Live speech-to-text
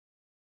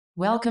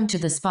Welcome to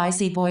the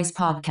Spicy Boys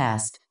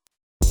podcast.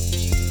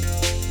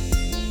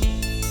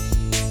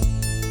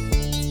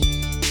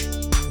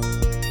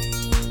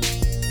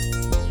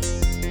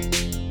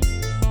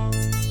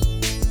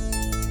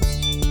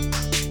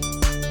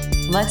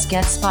 Let's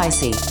get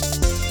spicy.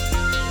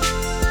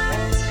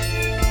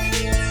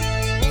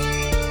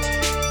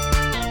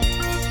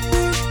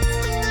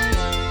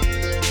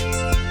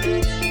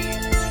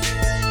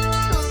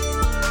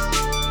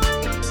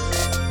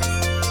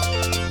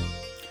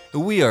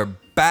 We are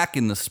back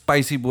in the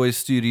Spicy Boys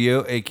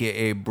studio,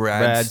 aka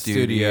Brad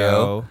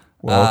studio.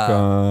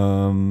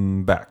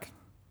 Welcome back.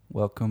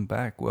 Welcome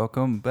back,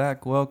 welcome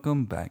back,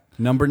 welcome back.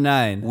 Number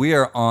 9. We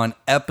are on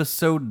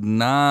episode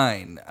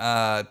 9.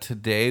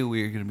 Today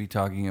we are going to be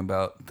talking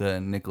about the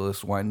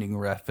Nicholas Winding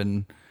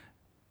Refn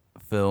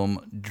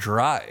film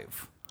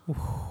Drive.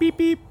 Beep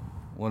beep.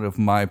 One of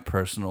my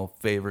personal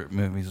favorite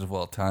movies of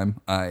all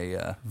time.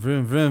 I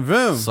Vroom vroom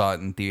vroom. saw it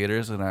in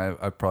theaters, and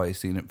I've probably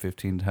seen it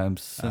 15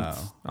 times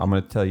since. I'm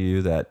going to tell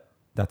you that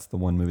that's the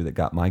one movie that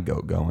got my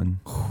goat going.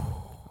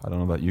 I don't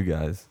know about you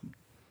guys.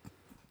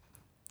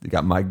 It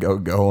got my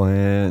goat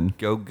going.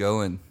 Go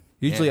going.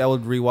 Usually Yeah. I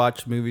would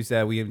rewatch movies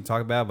that we haven't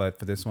talked about, but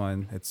for this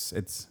one, it's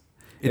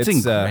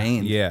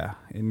ingrained.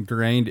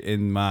 Ingrained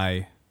in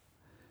my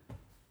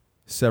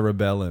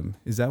cerebellum.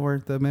 Is that where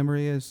the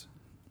memory is?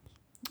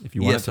 If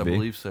you want Yes, it to I be.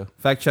 believe so.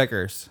 Fact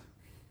checkers.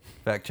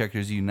 Fact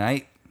checkers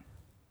unite.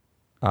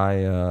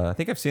 I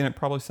think I've seen it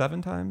probably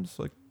 7 times.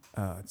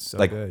 Oh, it's so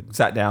like good.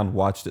 sat down,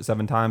 watched it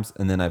 7 times,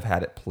 and then I've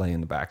had it play in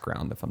the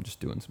background if I'm just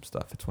doing some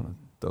stuff. It's one of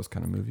those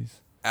kind of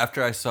movies.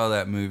 After I saw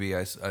that movie,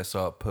 I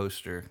saw a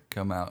poster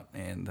come out,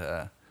 and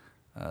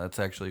that's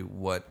actually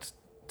what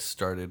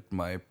started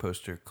my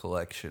poster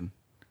collection,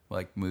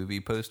 like movie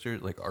poster,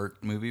 like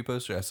art movie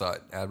poster. I saw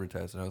it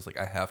advertised, and I was like,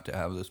 I have to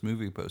have this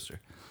movie poster.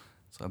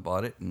 So I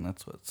bought it, and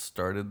that's what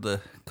started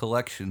the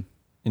collection.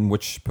 And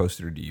which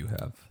poster do you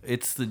have?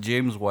 It's the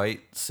James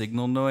White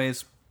Signal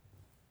Noise.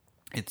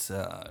 It's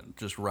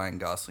just Ryan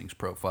Gosling's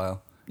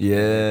profile.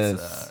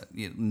 Yes.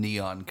 It's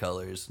neon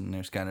colors, and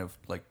there's kind of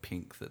like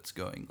pink that's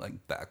going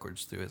like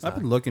backwards through his I've eye.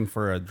 been looking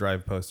for a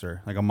Drive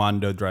poster, like a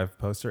Mondo Drive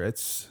poster.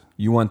 It's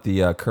You want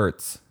the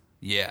Kurtz.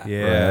 Yeah.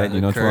 Yeah. Right,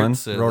 you know which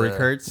one? Rory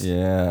Kurtz.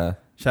 Yeah.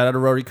 Shout out to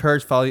Rory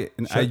Kurtz. Follow you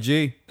in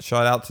IG.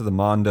 Shout out to the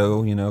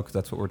Mondo, because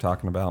that's what we're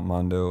talking about.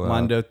 Mondo.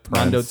 Mondo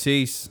prints.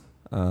 Tees.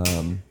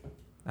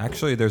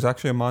 Actually, there's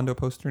actually a Mondo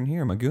poster in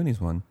here, my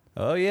Goonies one.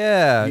 Oh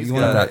yeah. He's You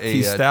got want that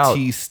Tea Stout.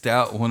 Tea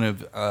Stout, one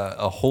of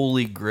a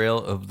holy grail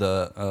of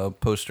the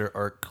poster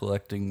art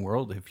collecting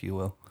world, if you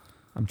will.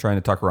 I'm trying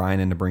to talk Ryan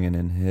into bringing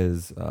in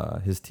his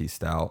tea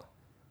stout.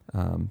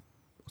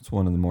 It's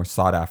one of the more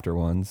sought after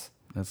ones.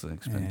 That's an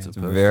expensive It's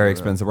poster. very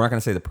expensive. We're not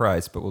going to say the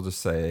price, but we'll just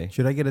say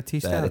Should I get a tea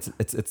that stout?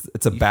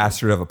 it's a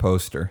bastard of a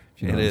poster.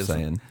 If you know It what is I'm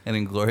saying. an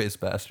inglorious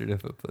bastard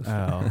of a poster.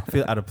 Oh, I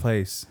feel out of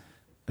place.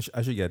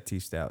 I should get a tea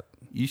stout.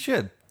 You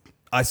should.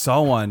 I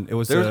saw one. It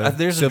was There's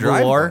a Civil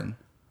Drive War. one.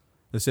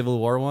 The Civil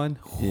War one.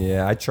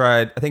 Yeah, I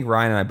tried. I think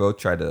Ryan and I both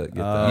tried to get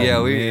that.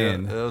 Yeah,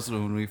 man. that was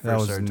when we That first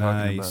was started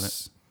talking about it.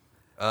 nice.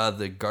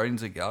 The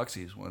Guardians of the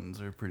Galaxies ones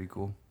are pretty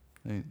cool.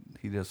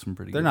 He does some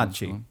pretty. They're good not ones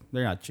cheap. on.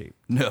 They're not cheap.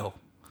 No.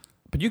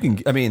 But you can.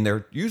 I mean,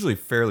 they're usually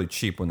fairly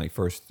cheap when they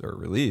first are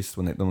released.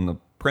 When the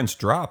prints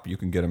drop, you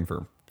can get them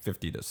for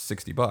 $50 to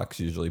 $60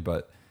 usually.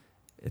 But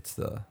it's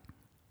the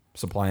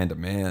supply and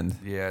demand.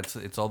 Yeah,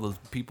 it's all those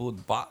people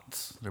with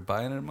bots. They're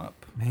buying them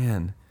up.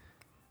 Man,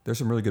 there's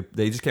some really good.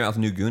 They just came out with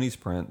a new Goonies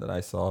print that I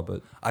saw,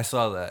 but I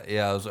saw that.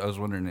 Yeah, I was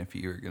wondering if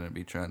you were gonna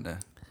be trying to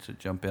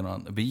jump in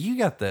on, but you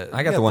got the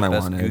I got the one I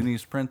best wanted.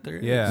 Goonies print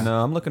there. Yeah.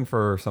 no, I'm looking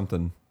for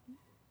something.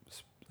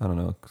 I don't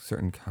know, a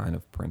certain kind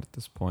of print at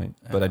this point.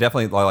 But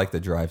I like the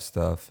Drive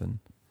stuff, and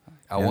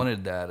I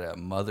wanted that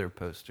Mother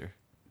poster.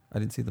 I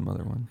didn't see the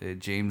Mother one.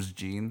 James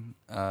Jean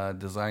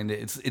designed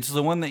it. It's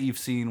the one that you've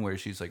seen where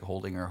she's like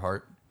holding her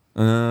heart.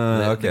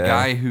 Okay. The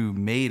guy who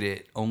made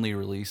it only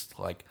released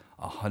like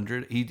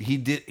 100. He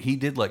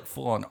did like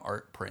full on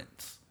art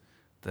prints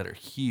that are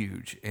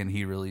huge, and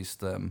he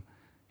released them.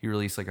 He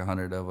released like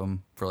 100 of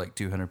them for like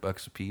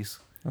 $200 a piece,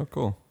 Oh,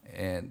 cool.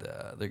 and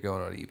they're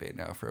going on eBay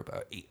now for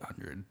about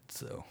 800.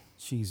 So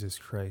Jesus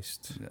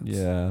Christ.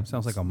 Yeah.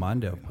 Sounds like a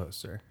Mondo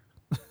poster.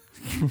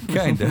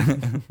 kind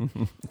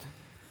of.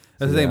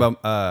 That's the thing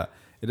about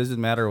it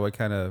doesn't matter what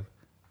kind of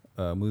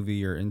movie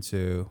you're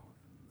into,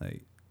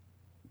 like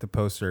the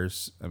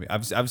posters. I mean,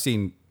 I've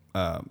seen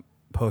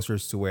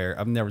posters to where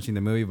I've never seen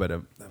the movie, but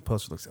a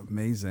poster looks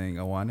amazing.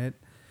 I want it.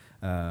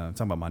 I'm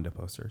talking about Mondo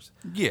posters.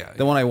 Yeah.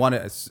 The one I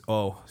wanted is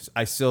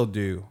I still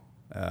do.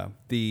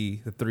 The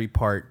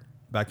 3-part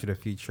Back to the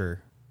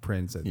Future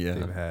prints that Yeah.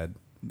 they've had.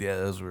 Yeah,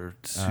 those were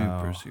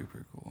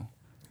super cool.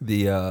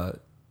 The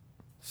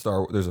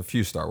there's a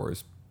few Star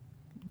Wars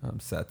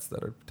sets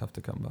that are tough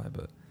to come by,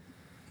 but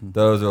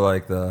those are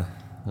like I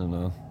don't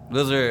know.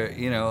 Those are,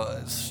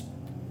 Is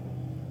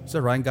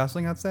that Ryan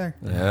Gosling out there?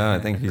 Yeah, I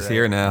think he's Correct.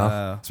 here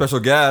now. Special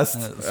guest.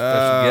 special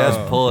guest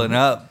pulling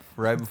up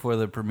right before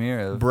the premiere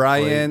of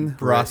Brian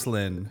Blade.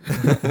 Roslin.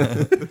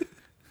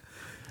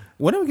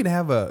 When are we going to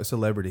have a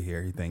celebrity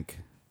here, you think?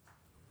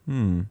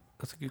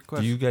 That's a good Do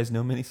question. you guys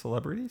know many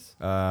celebrities?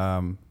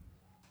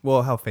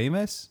 Well, how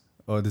famous?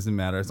 Oh, it doesn't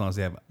matter as long as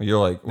they You're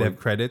like, have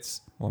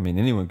credits. well, I mean,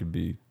 anyone could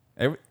be.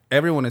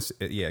 Everyone is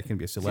it can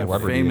be a celebrity.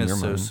 Celebrity in Fame your is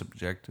so mind.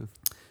 subjective.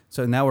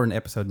 So now we're in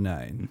episode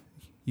 9.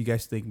 You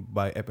guys think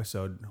by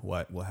episode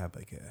what we'll have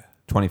like a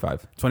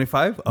 25.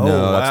 25? Oh,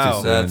 No, that's too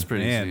wow. soon. That's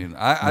pretty Man. soon.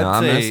 I'd No,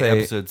 I'm gonna say, say-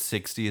 episode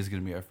 60 is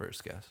going to be our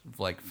first guest,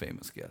 like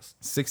famous guest.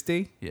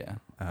 60? Yeah,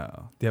 Oh,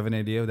 do you have an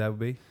idea what that would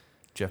be?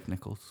 Jeff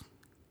Nichols.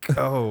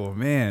 Oh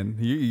man,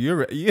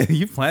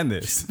 you planned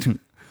this.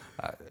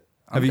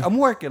 I'm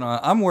working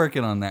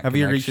on that. Have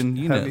you reached? connection.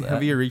 You know that.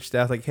 Have you reached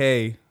out like,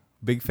 hey,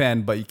 big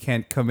fan, but you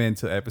can't come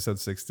into episode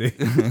 60?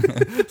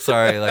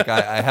 Sorry, like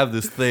I have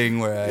this thing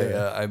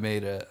where I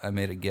made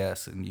a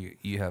guess, and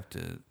you have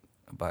to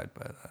abide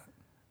by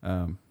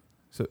that.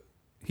 So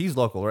he's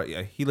local, right?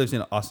 Yeah, he lives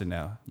in Austin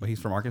now, but he's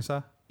from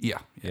Arkansas. Yeah,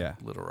 Yeah.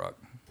 Little Rock.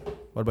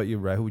 What about you,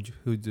 Brad?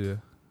 Who'd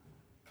you?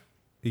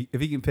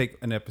 If you can pick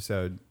an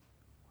episode,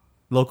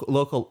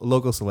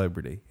 local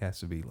celebrity, it has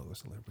to be local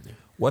celebrity.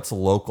 What's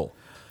local?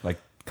 Like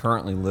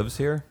currently lives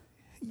here?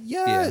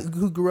 Yeah,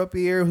 who grew up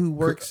here, who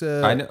works.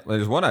 I know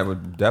there's one I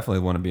would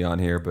definitely want to be on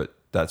here, but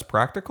that's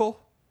practical.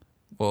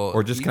 Well,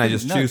 Or just you can I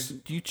just choose-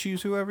 You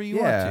choose whoever you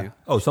Yeah. want to.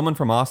 Oh, someone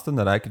from Austin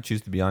that I could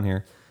choose to be on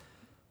here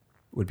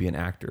would be an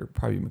actor,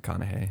 probably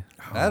McConaughey.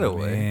 That Oh,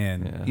 away.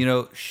 man. Yeah. You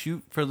know,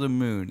 shoot for the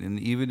moon, and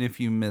even if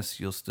you miss,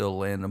 you'll still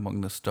land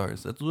among the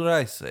stars. That's what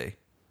I say.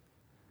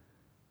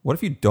 What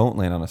if you don't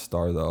land on a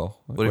star though?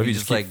 What if you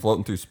just, keep like-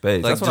 floating through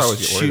space? Like That's what I just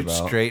always get worried shoot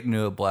about. straight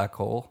into a black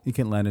hole. You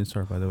can't land in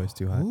star, by the way, it's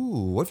too hot.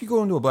 Ooh, what if you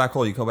go into a black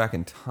hole? You go back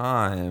in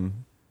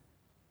time,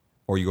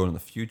 or you go into the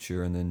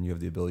future, and then you have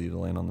the ability to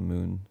land on the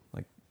moon,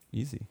 like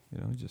easy.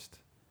 You know, just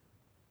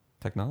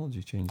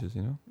technology changes.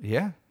 You know.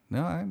 Yeah.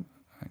 No,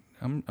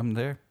 I'm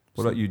there.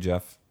 What about you,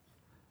 Jeff?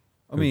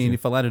 I mean,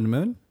 if I landed on the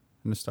moon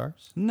and the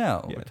stars.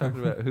 No, Yeah. we're talking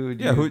about who would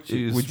you Yeah, who-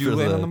 choose would you for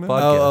land the on the moon?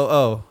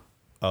 podcast?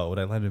 Oh! Would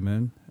I land on the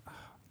moon?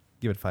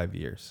 Give it 5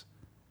 years.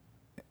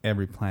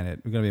 Every planet.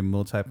 We're gonna be a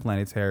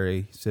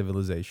multi-planetary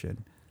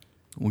civilization.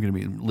 We're gonna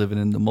be living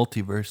in the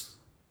multiverse.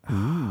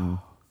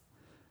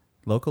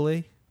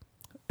 Locally,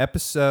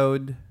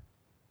 episode.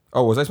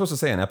 Oh, was I supposed to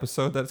say an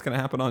episode that's going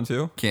to happen on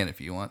too? Can if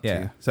you want Yeah.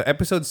 to. So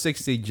episode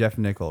 60, Jeff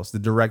Nichols, the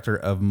director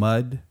of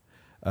Mud,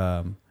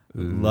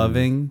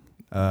 Loving,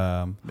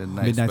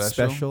 Midnight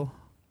Special.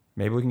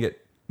 Maybe we can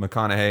get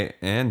McConaughey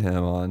and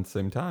him on at the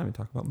same time and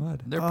talk about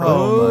mud. They're Oh,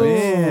 probably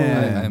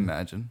man. I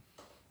imagine.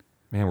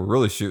 Man, we're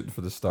really shooting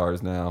for the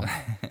stars now.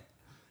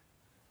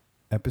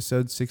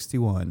 Episode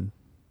 61.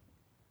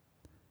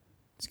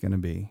 It's gonna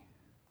be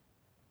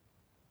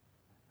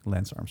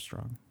Lance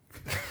Armstrong.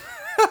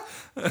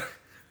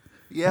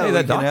 Yeah, Hey, we that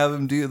can doc- have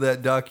him do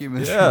that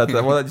documentary. Yeah,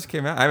 that just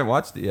came out. I haven't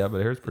watched it yet,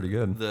 but I heard it's pretty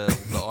good.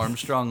 the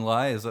Armstrong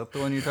lie, is that the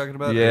one you're talking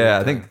about? Yeah,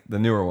 Or I think the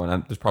newer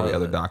one. There's probably Oh,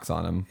 other the- docs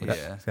on him.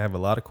 Yeah. I have a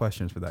lot of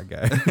questions for that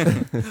guy.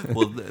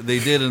 Well, they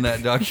did in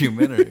that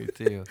documentary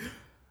too.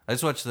 I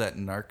just watched that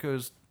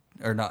Narcos,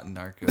 or not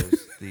Narcos,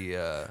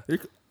 the You're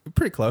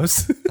pretty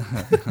close.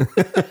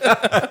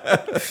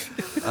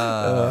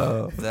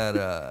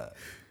 that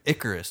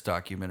Icarus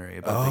documentary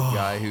about the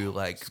guy who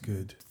like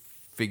Good.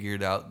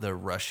 figured out the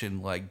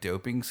Russian like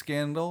doping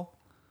scandal.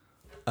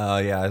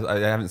 Yeah, I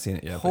haven't seen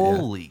it yet. but yeah.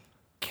 Holy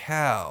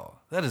cow,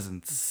 that is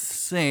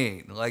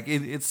insane! Like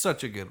it's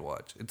such a good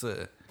watch. That's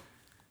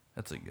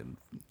a good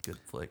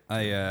flick.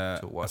 I to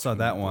watch saw when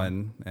that you're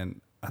one,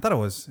 and I thought it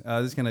was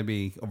this is gonna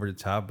be over the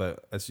top,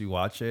 but as you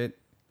watch it,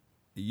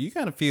 you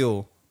kind of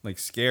feel like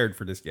scared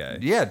for this guy.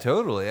 Yeah,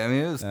 totally. I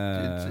mean,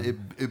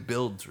 it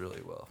builds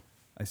really well.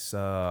 I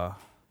saw,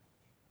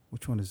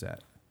 which one is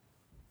that?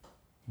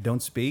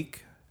 Don't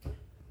Speak.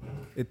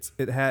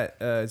 It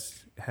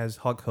has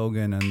Hulk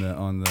Hogan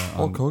on the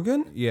Hulk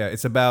Hogan? Yeah,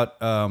 it's about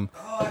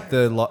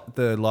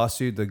the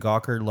lawsuit, the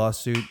Gawker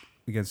lawsuit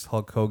against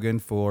Hulk Hogan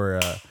for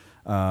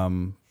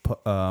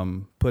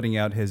putting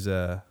out his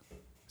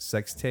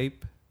sex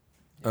tape.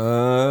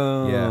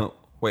 Yeah.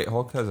 Wait,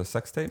 Hulk has a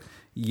sex tape?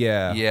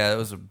 Yeah, Yeah, that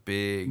was a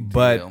big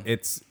but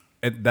deal.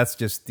 that's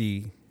just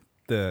the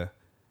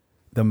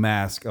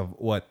mask of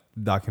what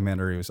the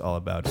documentary was all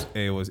about.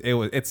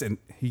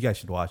 You guys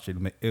should watch it.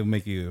 It'll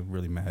make you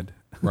really mad.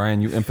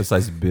 Ryan, you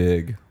emphasized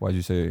big. Why'd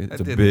you say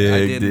it's a didn't- I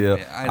big didn't- deal? I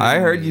didn't I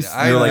heard you. mean it.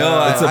 I You're like,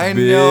 know, it's a I had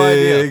big no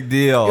idea.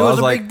 deal. It I was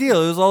a like, big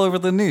deal. It was all over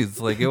the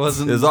news. Like it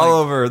wasn't. It's like, all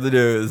over the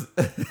news.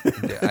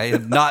 I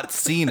have not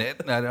seen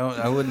it.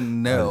 I wouldn't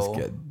know. Just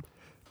kidding.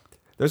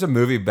 There's a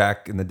movie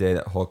back in the day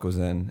that Hulk was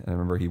in, and I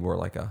remember he wore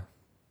like a.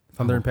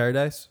 Thunder in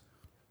Paradise.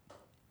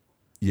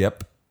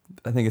 Yep,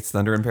 I think it's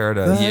Thunder in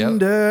Paradise. Yep.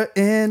 Thunder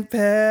in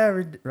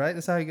Paradise. Right,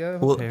 that's how you go.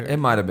 Well, it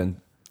might have been.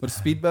 With a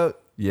speedboat.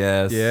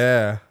 Yes.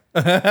 Yeah.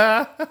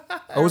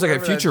 Oh, was it like a remember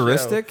that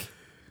futuristic?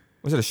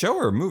 Was it a show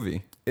or a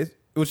movie? It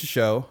was a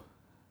show.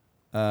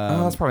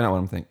 Oh, that's probably not what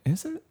I'm thinking.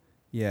 Is it?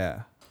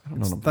 Yeah. I don't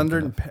know. It's what I'm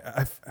Thunder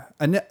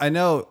thinking in I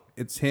know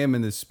it's him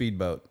in the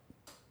speedboat.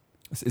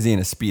 of. Is he in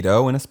a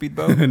speedo in a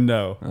speedboat?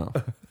 No. Oh.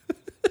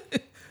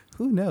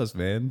 Who knows,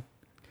 man?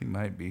 He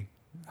might be.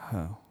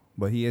 Oh.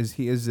 But he is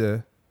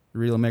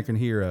Real American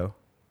Hero.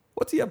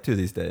 What's he up to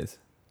these days?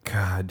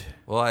 God.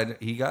 Well,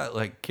 he got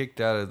like kicked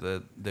out of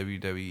the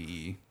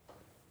WWE.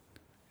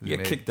 He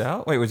got kicked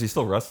out? Wait, was he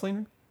still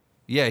wrestling?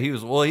 Yeah, he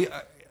was. Well,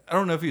 I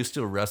don't know if he was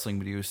still wrestling,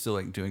 but he was still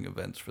like doing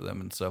events for them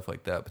and stuff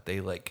like that. But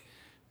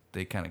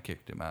they kind of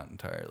kicked him out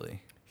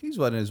entirely. He's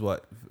what in his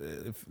late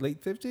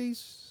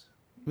 50s,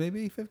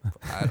 maybe 50.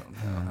 I don't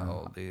know how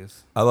old he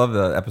is. I love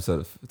the episode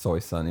of It's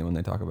Always Sunny when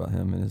they talk about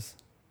him and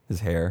his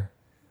hair.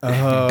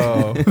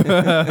 Oh,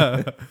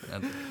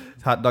 And-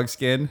 hot dog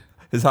skin.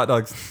 His hot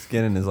dog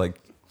skin and his like,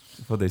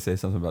 what they say,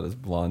 something about his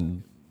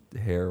blonde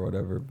hair or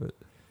whatever. But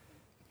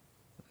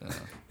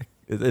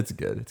it's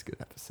good. It's a good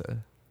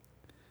episode.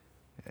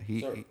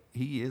 Yeah,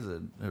 he is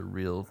a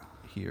real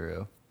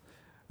hero.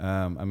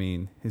 I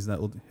mean, he's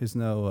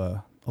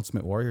no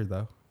Ultimate Warrior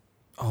though.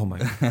 Oh my!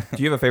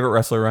 Do you have a favorite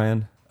wrestler,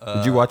 Ryan?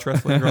 Did you watch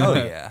wrestling? growing Oh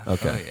up? yeah.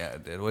 Okay. Oh yeah, I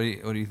did. What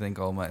do you think?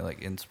 All my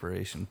like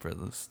inspiration for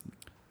these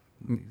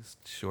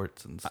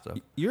shorts and stuff.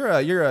 You're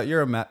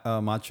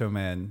a macho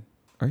man.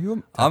 Are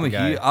you? I'm a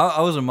guy. huge. I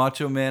was a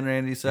Macho Man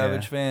Randy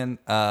Savage fan.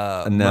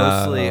 No.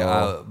 Mostly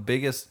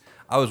biggest.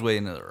 I was way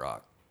into The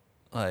Rock.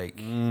 Like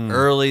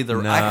early No,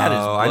 I had his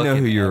book I know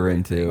who and you were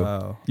everything. into.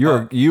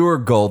 Oh. You were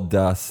Gold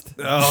Dust.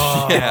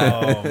 Oh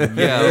Yeah.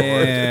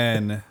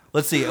 man.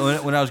 Let's see.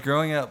 When I was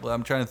growing up,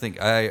 I'm trying to think.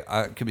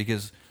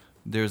 Because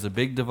there's a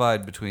big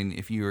divide between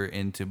if you were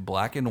into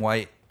black and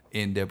white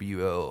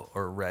NWO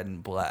or red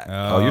and black.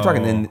 Oh, you're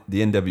talking in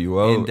the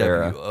NWO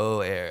era.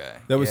 NWO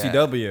era.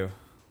 WCW.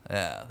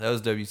 Yeah, that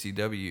was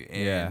WCW.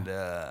 And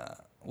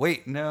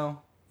wait,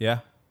 no. Yeah.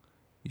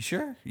 You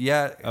sure?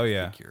 Yeah. Oh,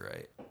 yeah. I think you're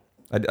right.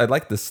 I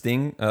like the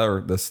Sting. I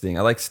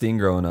like Sting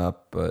growing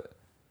up, but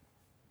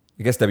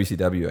I guess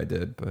WCW I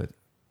did. But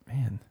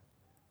man,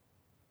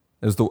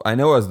 I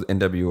know I was the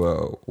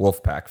NWO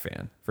Wolfpack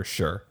fan for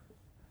sure.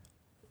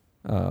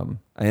 I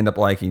ended up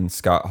liking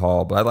Scott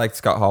Hall, but I liked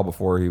Scott Hall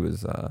before he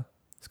was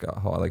Scott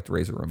Hall. I liked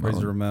Razor Ramon.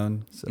 Razor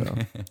Ramon. So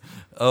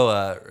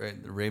Oh,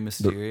 Rey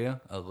Mysterio.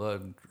 I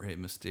loved Rey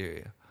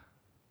Mysterio.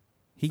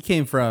 He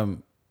came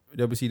from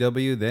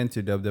WCW then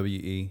to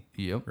WWE.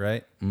 Yep.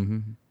 Right. Mm-hmm.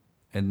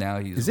 And now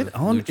he's Is it with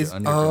on- Lucha is-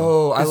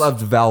 Underground. I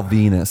loved Val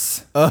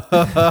Venus.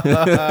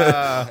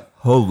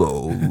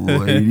 Hello,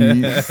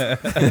 ladies.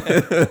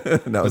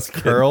 That was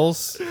good.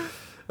 Curls.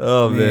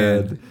 Oh Man.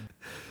 man.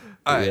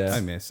 All right. Yeah.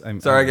 I'm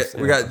Sorry, miss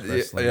we got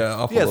wrestling.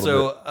 off a Yeah,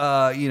 little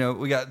so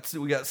bit.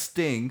 we got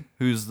Sting,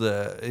 who's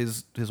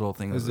his whole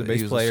thing Who's was the bass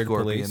he was a player? To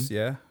Scorpion. Police.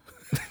 Yeah.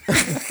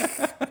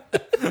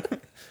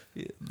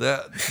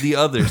 The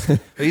others,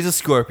 he's a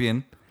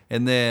Scorpion,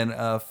 and then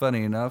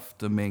funny enough,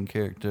 the main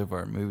character of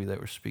our movie that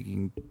we're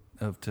speaking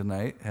of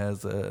tonight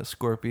has a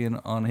scorpion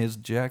on his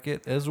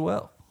jacket as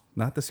well.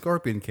 Not the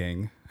Scorpion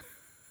King.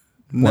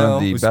 One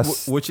of the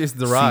best Which is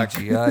The Rock.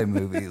 CGI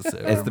movies It's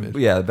ever the made.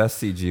 the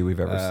best CG we've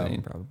ever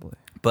seen, probably.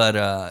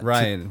 But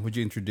Ryan, would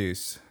you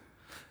introduce?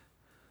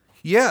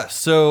 yeah,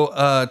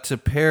 so to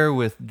pair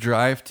with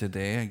Drive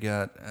today, I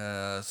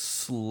got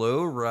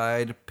Slow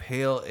Ride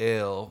Pale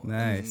Ale.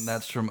 Nice. And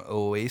that's from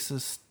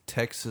Oasis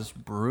Texas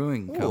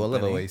Brewing Company. Oh, I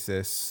love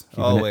Oasis.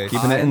 Keeping Always.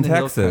 it in the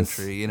Hill Texas.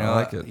 Country. You I know,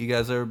 like it. you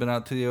guys ever been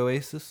out to the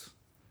Oasis?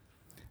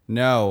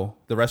 No,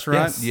 the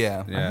restaurant.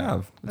 Yes. Yeah. I have.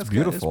 It's That's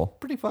beautiful. It's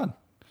pretty fun.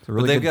 It's a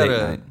really But they've good got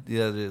date a night.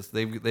 yeah, it is.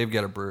 They've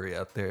got a brewery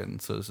out there,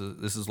 and so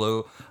this is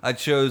low. I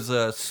chose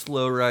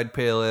Slow Ride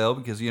Pale Ale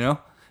because in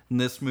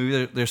this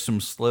movie there's some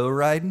slow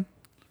riding,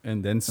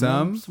 And then and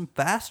some. some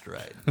fast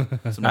riding,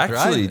 some I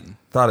actually driving.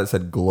 thought it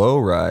said Glow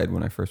Ride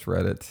when I first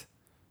read it,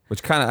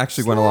 which kind of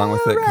actually went along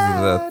with it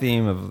because of the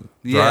theme of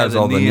drives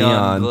all the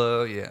neon.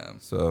 glow. Yeah.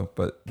 So,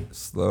 but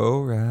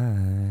slow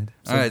ride.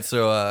 All right,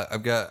 so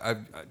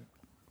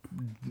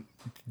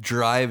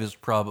Drive is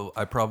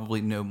I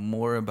probably know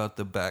more about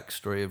the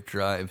backstory of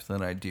Drive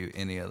than I do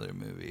any other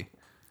movie.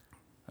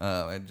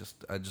 I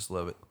just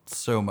love it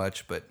so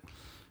much. But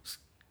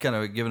kind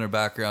of giving a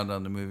background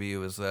on the movie, it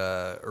was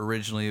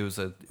originally it was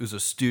a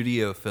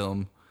studio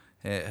film.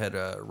 It had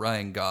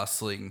Ryan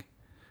Gosling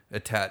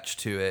attached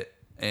to it,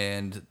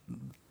 and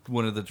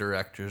one of the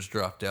directors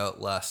dropped out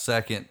last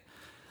second.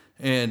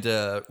 And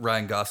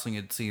Ryan Gosling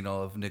had seen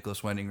all of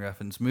Nicholas Winding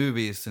Refn's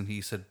movies, and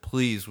he said,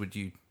 "Please, would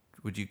you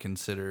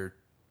consider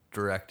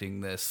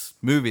directing this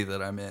movie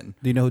that I'm in?"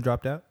 Do you know who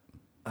dropped out?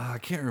 I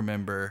can't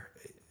remember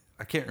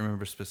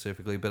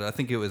specifically, but I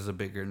think it was a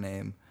bigger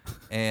name.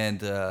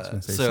 And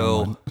gonna say so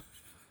someone.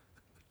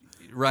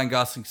 Ryan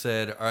Gosling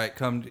said, "All right,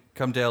 come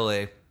to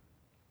LA.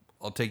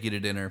 I'll take you to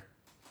dinner,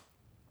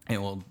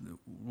 and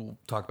we'll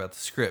talk about the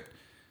script."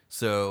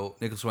 So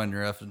Nicholas Winding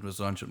Refn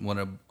was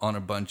on a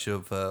bunch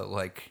of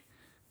like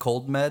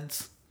cold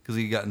meds because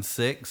he gotten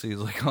sick, so he's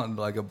like on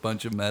like a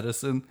bunch of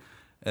medicine.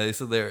 And they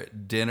said they were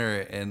at dinner,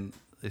 and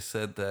they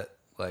said that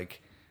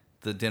like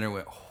the dinner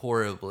went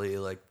horribly.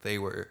 Like they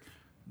were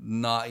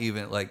not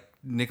even like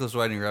Nicholas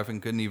Winding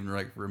Refn couldn't even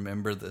like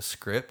remember the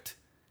script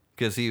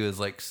because he was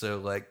like so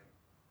like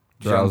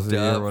jumped Drowsy or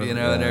up, whatever, and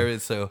yeah. everything.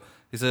 So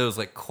he said it was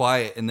like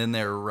quiet, and then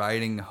they were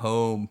riding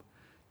home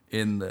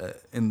in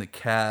the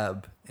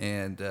cab,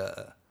 and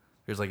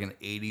they're there's like an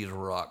 80s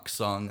rock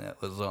song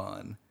that was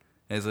on.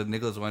 And it's a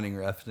Nicholas Winding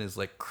Refn is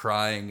like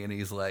crying, and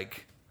he's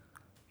like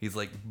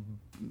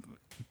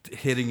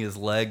hitting his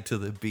leg to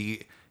the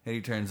beat, and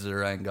he turns to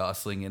Ryan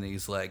Gosling and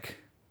he's like,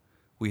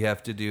 we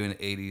have to do an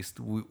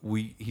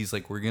 80s. He's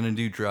like, we're gonna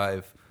do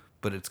Drive,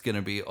 but it's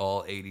gonna be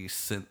all 80s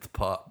synth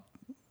pop.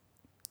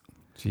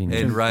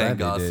 Genius. And Ryan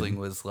Glad they Gosling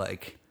did. was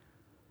like,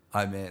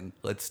 I'm in,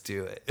 let's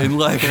do it. And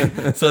like,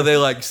 so they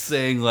like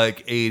sang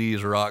like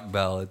 80s rock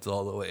ballads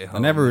all the way home. I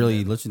never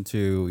really listened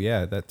to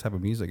that type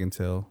of music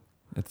until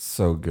It's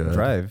so good.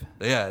 Drive.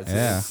 Yeah,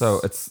 Yeah.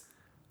 So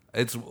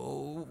it's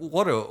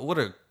what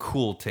a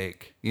cool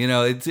take. You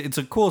know, it's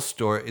a cool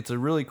story. It's a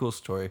really cool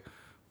story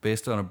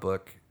based on a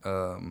book.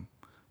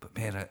 But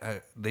man,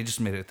 they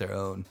just made it their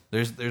own.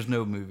 There's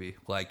no movie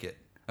like it.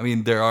 I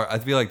mean, I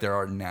feel like there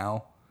are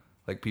now,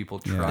 like people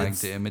trying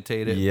to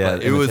imitate it. yeah,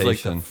 but it was like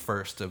imitation. the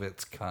first of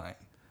its kind.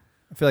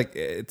 I feel like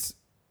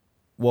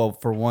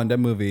for one, that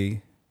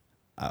movie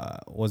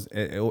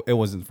it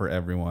wasn't for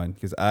everyone,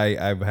 because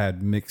I've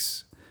had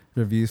mixed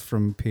reviews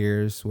from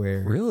peers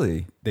where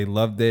really they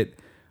loved it.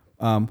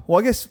 Well,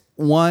 I guess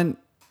one,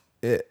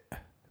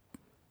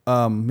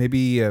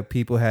 maybe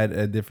people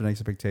had different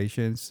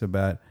expectations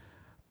about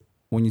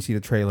when you see the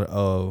trailer.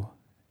 Oh,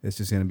 it's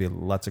just gonna be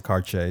lots of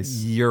car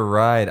chase. You're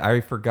right.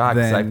 I forgot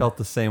because I Then- felt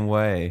the same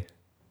way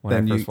when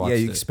Then I first watched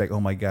you it. expect, oh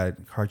my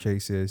god, car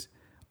chases.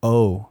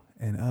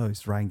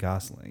 It's Ryan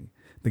Gosling,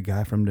 the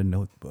guy from The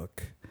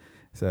Notebook.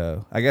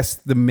 So I guess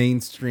the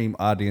mainstream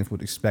audience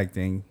was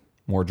expecting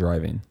More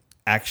driving.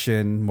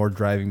 action, more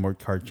driving, more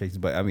car chases.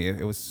 But I mean,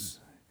 it was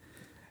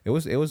more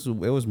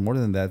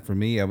than that for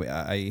me. I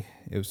mean,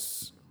 it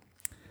was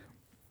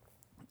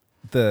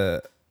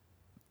the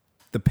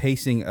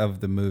pacing of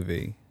the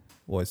movie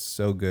was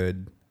so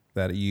good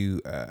that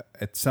you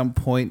at some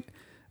point,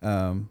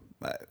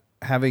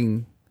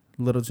 having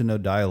little to no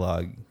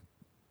dialogue,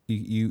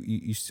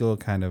 you still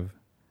kind of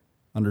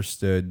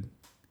understood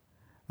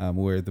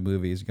where the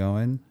movie is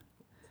going,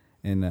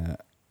 and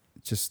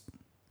just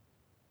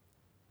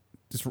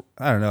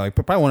I don't know, like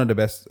probably one of the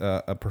best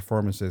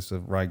performances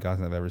of Ryan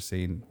Gosling I've ever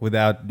seen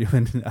without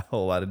doing a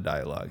whole lot of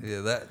dialogue.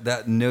 Yeah,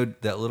 that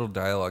little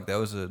dialogue, that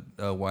was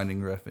a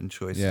Winding Refn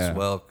choice Yeah. as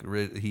well.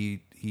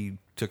 He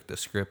took the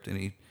script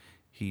and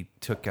he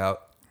took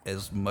out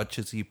as much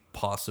as he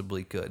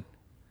possibly could,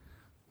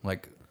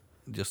 like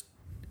just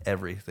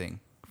everything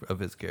of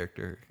his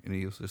character, and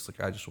he was just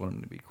like, I just want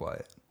him to be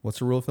quiet. What's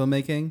the rule of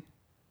filmmaking?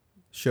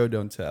 Show,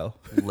 don't tell.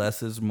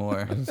 Less is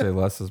more. I would say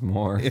less is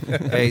more.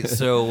 Hey,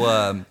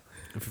 so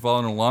if you're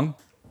following along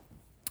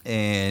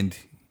and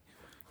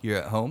you're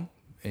at home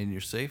and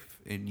you're safe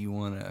and you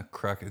want to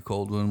crack a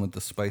cold one with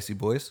the Spicy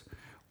Boys,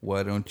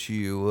 why don't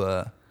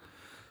you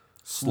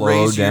Slow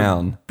raise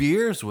down. your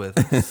beers with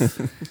us?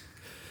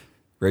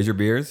 Raise your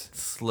beers.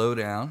 Slow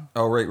down.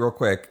 Oh, right, real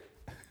quick.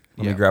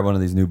 Let Yeah. me grab one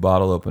of these new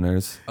bottle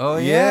openers. Oh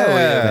Yeah. yeah, we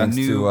have a Thanks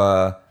new.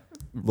 to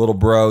little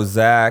bro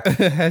Zach.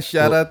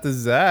 Shout out to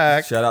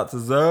Zach. Shout out to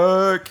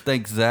Zach.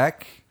 Thanks,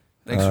 Zach.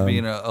 Thanks for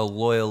being a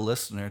loyal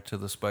listener to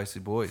the Spicy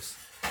Boys.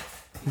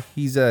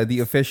 He's the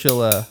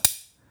official.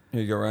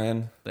 Here you go,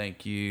 Ryan.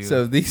 Thank you.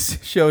 So these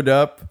showed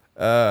up.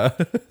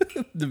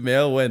 The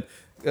mail went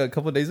a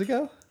couple of days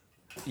ago.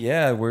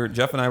 Yeah,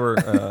 Jeff and I were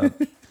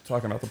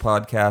talking about the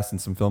podcast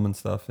and some filming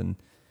stuff, and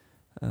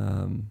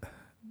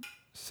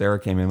Sarah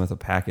came in with a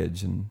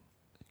package and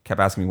kept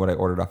asking me what I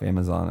ordered off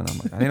Amazon, and I'm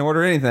like, I didn't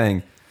order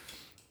anything.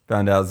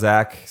 Found out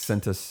Zach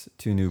sent us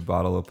 2 new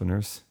bottle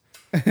openers.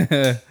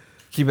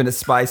 Keeping it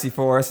spicy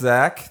for us,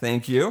 Zach.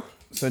 Thank you.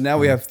 So now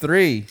we have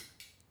 3.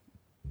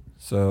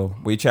 So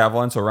we each have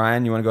one. So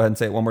Ryan, you want to go ahead and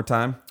say it one more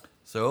time?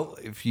 So,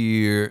 if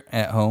you're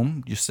at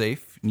home, you're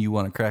safe, and you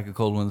want to crack a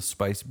cold one with the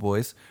Spicy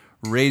Boys,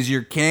 raise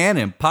your can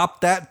and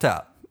pop that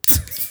top.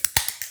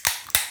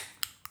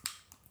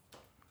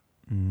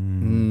 I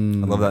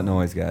love that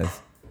noise,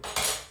 guys.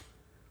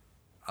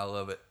 I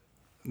love it.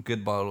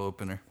 Good bottle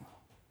opener.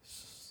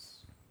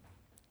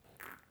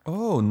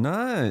 Oh,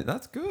 nice.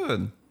 That's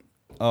good.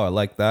 Oh, I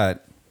like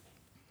that.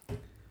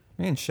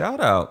 Man, shout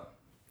out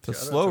to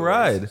Shout out Slow to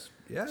Ride. Oasis.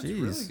 Yeah, it's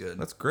Jeez, really good.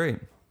 That's great.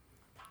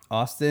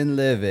 Austin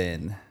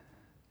Living.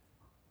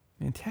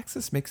 Man,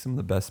 Texas makes some of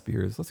the best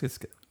beers. Let's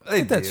get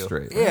They that do.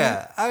 straight.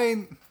 Yeah, I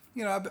mean,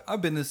 you know,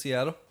 I've been to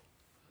Seattle.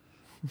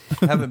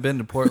 Haven't been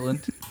to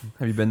Portland.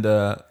 Have you been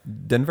to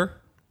Denver?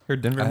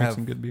 Heard Denver I makes have.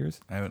 some good beers.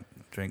 I haven't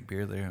drank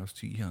beer there. I was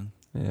too young.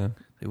 Yeah,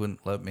 They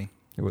wouldn't let me.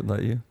 they wouldn't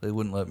let you. They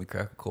wouldn't let me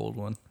crack a cold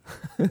one.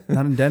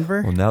 Not in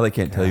Denver? Well, now they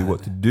can't tell you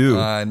what to do.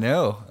 I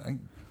know. I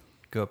can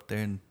go up there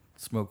and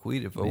smoke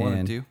weed if I wanted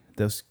Man, to.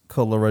 Those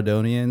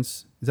Coloradonians.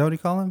 Is that what you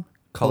call them?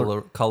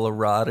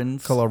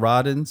 Coloradans.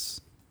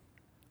 Coloradans?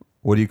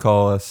 What do you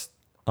call us,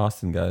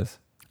 Austin guys?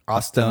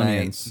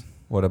 Austonians.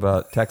 What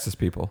about Texas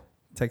people?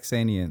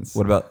 Texanians.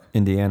 What about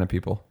Indiana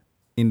people?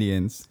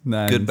 Indians.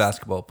 Nice. Good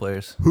basketball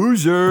players.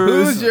 Hoosiers.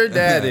 Who's your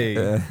daddy?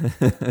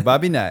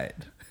 Bobby Knight.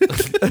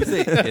 You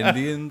say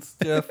Indians,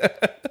 Jeff?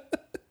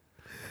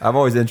 I'm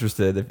always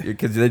interested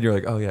because then you're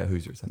like, oh yeah,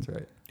 Hoosiers. That's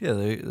right. Yeah,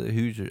 the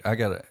Hoosiers.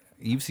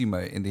 You've seen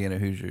my Indiana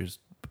Hoosiers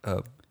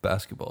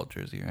basketball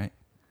jersey, right?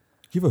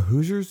 You have a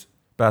Hoosiers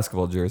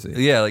basketball jersey?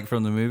 Yeah, like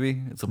from the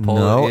movie. It's a polo.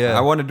 No, yeah.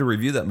 I wanted to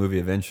review that movie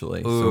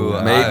eventually. Ooh,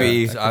 So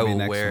maybe I could be will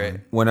next wear one.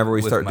 it whenever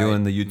we with start my-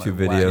 doing the YouTube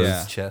my videos.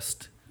 wax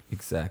chest.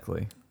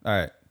 Exactly. All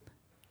right.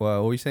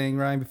 Well, what were you saying,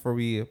 Ryan? Before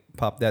we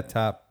pop that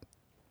top.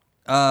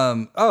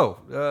 One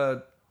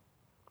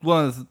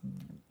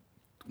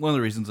of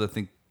the reasons I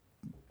think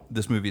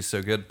this movie is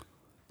so good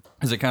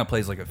is it kind of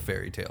plays like a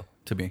fairy tale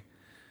to me.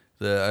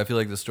 I feel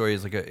like the story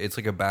is it's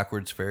like a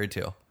backwards fairy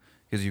tale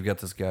because you've got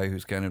this guy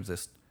who's kind of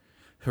this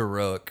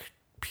heroic,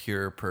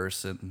 pure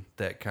person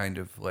that kind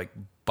of like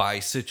by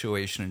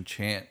situation and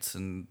chance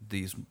and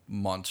these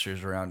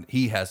monsters around,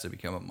 he has to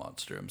become a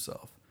monster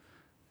himself,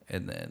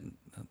 and then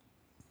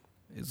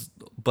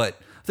but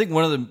I think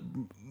one of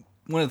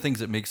the things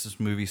that makes this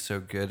movie so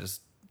good is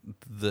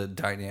the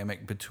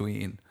dynamic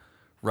between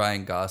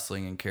Ryan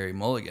Gosling and Carey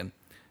Mulligan.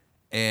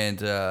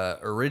 And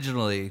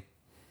originally,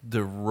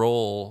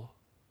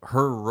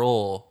 her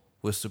role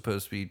was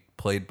supposed to be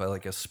played by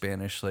like a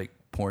Spanish like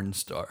porn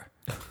star.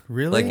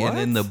 Really? Like, and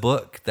in the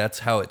book, that's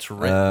how it's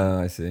written.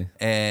 I see.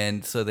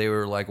 And so they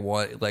were like,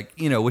 what, like,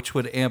 you know, which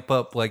would amp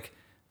up like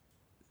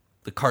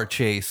the car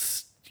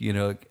chase, you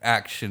know,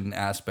 action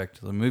aspect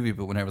of the movie.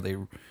 But whenever they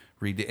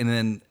read it, and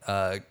then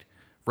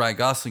Ryan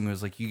Gosling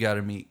was like, you got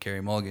to meet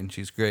Carey Mulligan.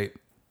 She's great.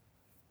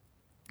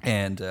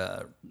 And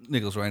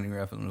Nicholas Winding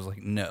Refn was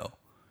like, no.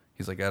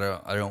 He's like,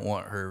 I don't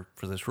want her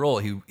for this role.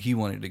 He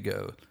wanted to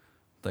go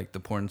like the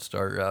porn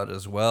star route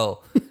as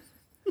well.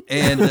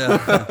 And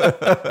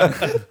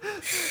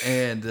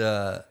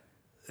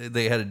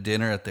they had a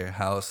dinner at their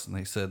house, and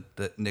they said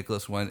that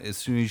Nicholas Winding, as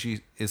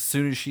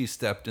soon as she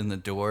stepped in the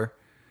door,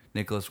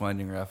 Nicholas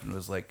Winding Refn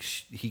was like,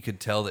 he could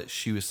tell that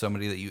she was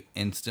somebody that you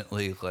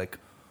instantly like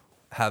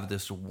have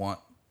this want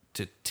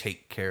to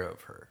take care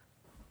of her.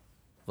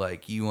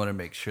 Like, you want to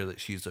make sure that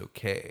she's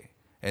okay.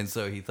 And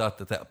so he thought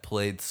that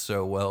played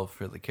so well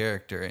for the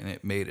character, and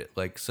it made it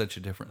like such a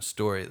different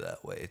story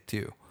that way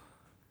too.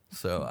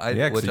 So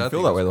Yeah, 'cause you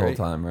feel that way the whole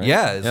time, right?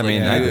 Yeah, it's I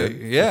mean, I did,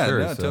 for Yeah, sure,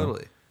 no, so.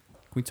 totally.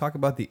 Can we talk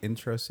about the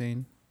intro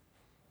scene?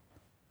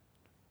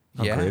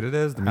 How Yeah. great it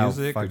is, the How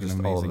music, or fucking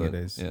just all of amazing it.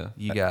 it is. Yeah.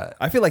 You got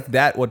I feel like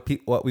that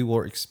what we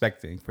were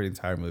expecting for the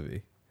entire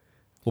movie.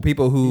 Well,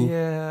 people who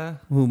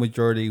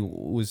majority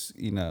was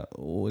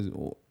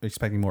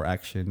expecting more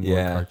action, more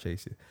Yeah. car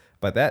chases.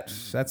 But that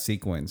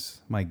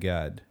sequence, my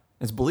God,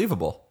 It's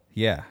believable,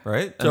 yeah,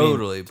 right?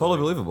 Totally totally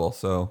believable.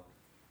 So,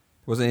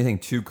 wasn't anything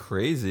too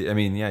crazy. I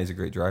mean, yeah, he's a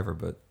great driver,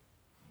 but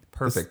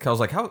perfect. I was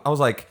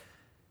like,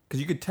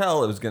 because you could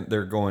tell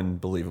they're going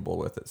believable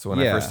with it. So when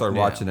I Yeah. first started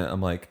Yeah. watching it,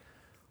 I'm like,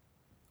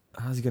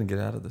 how's he gonna get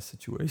out of this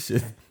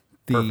situation?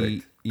 the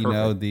Perfect.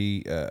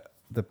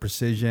 the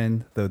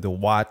precision, the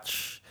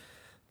watch,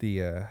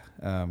 the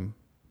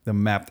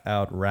mapped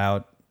out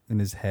route in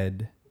his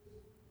head.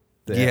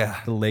 The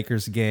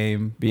Lakers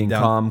game, Being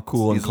calm,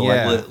 cool, and he's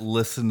collected.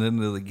 listening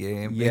to the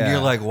game, Yeah. and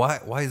you're like,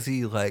 why is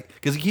he like?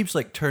 Because he keeps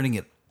like turning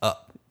it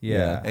up,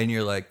 Yeah. and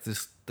you're like,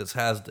 this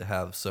has to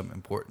have some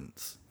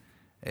importance,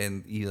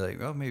 and you're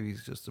like, oh, maybe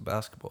he's just a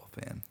basketball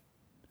fan.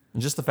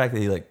 And just the fact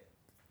that he like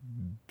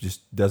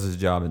just does his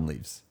job and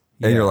leaves,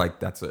 Yeah. and you're like,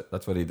 that's it.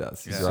 That's what he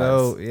does. He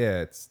So drives.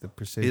 yeah, it's the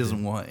precision. He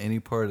doesn't want any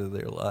part of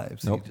their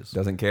lives. Nope, He just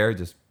doesn't care.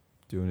 Just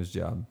doing his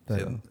job. That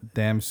Yeah.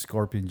 damn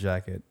scorpion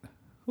jacket.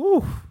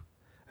 Ooh.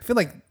 I feel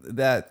like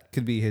that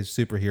could be his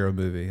superhero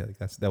movie. Like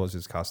that was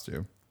his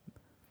costume.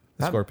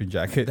 The That- scorpion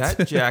jacket.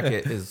 That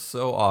jacket is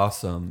so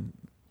awesome,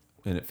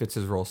 and it fits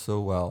his role so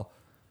well.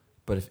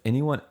 But if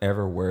anyone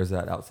ever wears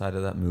that outside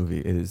of that movie,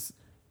 it is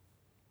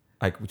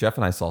like Jeff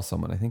and I saw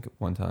someone. I think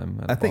one time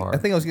at a bar. I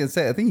think I was gonna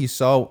say. I think you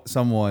saw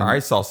someone. Or I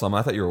saw someone.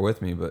 I thought you were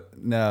with me, but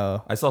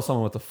No, I saw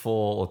someone with the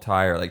full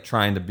attire, like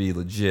trying to be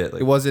legit.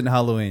 Like, it wasn't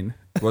Halloween.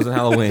 it wasn't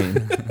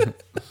Halloween.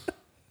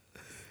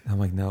 I'm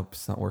like, nope,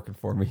 it's not working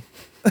for me.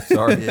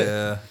 Sorry.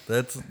 yeah,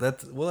 that's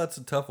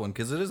a tough one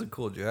because it is a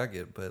cool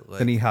jacket, but like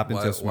Then he hopped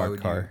into why- a smart why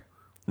would car.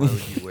 Why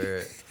would you wear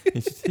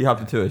it? He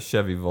hopped into a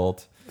Chevy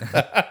Volt.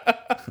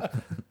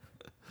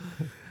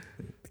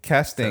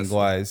 Casting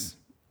wise,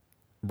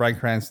 Bryan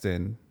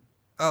Cranston.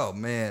 Oh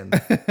man,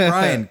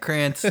 Bryan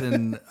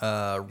Cranston,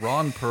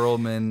 Ron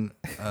Perlman,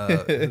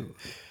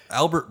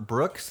 Albert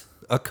Brooks,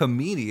 a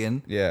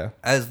comedian, Yeah.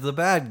 as the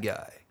bad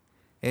guy,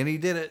 and he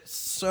did it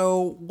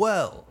so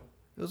well.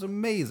 It was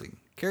amazing.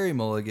 Carey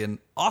Mulligan,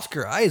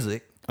 Oscar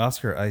Isaac,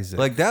 Oscar Isaac.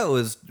 like that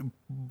was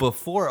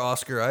before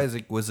Oscar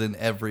Isaac was in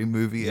every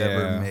movie Yeah.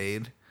 ever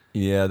made.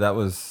 Yeah, that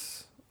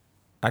was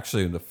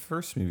actually the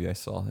first movie I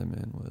saw him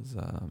in was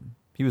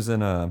he was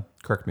in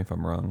correct me if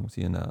I'm wrong, was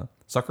he in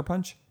Sucker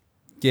Punch?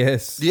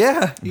 yes.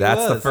 Yeah,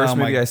 That's the first Oh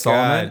my movie I saw him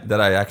God. in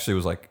that I actually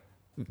was like,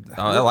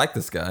 oh, I like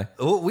this guy.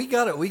 Oh, we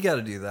got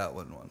to do that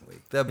one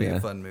week. That'd be Yeah. a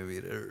fun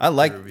movie to I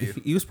like.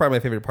 review. He was probably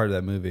my favorite part of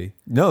that movie.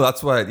 No,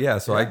 that's why. Yeah,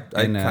 so I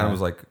And, kind of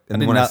was like, and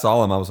did when I not-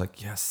 saw him, I was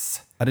like,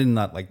 yes, I did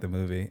not like the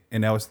movie,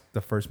 and that was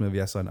the first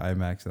movie I saw in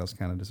IMAX, and I was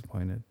kind of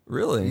disappointed.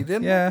 really. You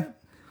didn't? Yeah.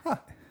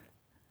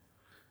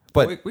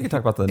 But we can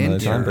talk about that another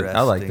time, but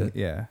I liked it.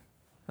 Interesting.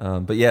 yeah,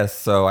 But yes,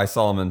 so I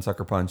saw him in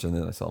Sucker Punch, and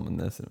then I saw him in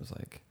this, and it was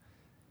like,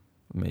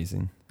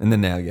 amazing. And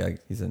then now, yeah,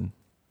 he's in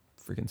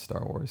freaking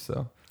Star Wars.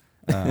 So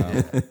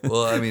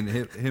Well, I mean,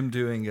 him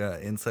doing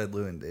Inside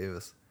Llewyn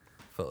Davis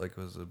felt like it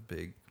was a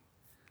big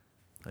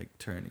like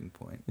turning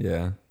point.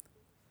 yeah,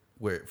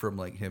 Where from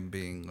like him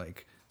being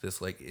like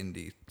this like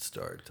indie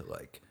star to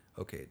like,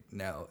 okay,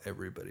 now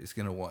everybody's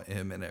gonna want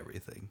him and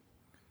everything.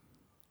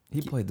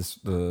 he played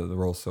the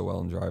role so well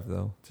in Drive,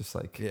 though. Just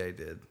like Yeah, he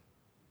did.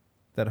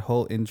 That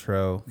whole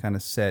intro kind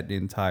of set the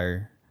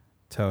entire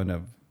tone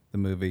of the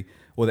movie.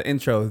 Well, the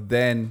intro,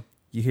 then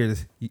you hear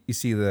this, you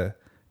see the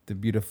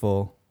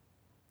beautiful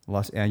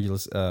Los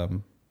Angeles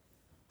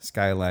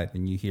skyline,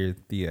 and you hear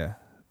the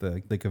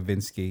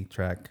Kavinsky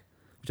track,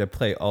 which I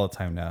play all the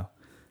time now.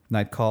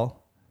 Night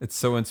Call. it's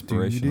so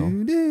inspirational.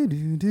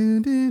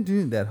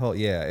 That whole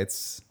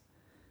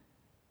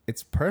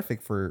it's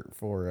perfect for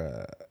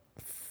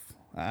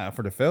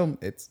the film.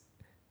 It's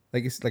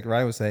like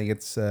Ryan was saying,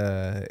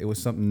 it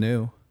was something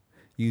new,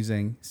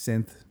 using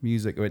synth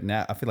music. But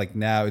now I feel like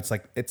I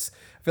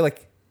feel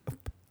like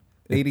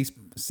 80s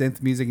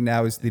synth music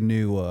now is the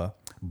new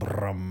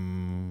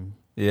brum.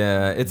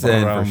 Yeah, it's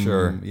in for Brum.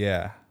 sure.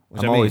 Yeah,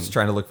 which I'm I always mean,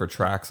 trying to look for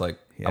tracks. Like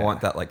Yeah. I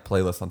want that like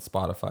playlist on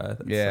Spotify.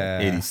 That's Yeah.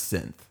 like 80s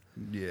synth.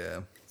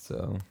 Yeah.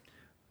 So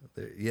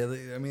Yeah,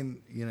 I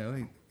mean, you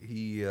know,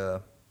 he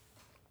I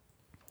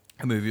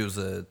mean, it was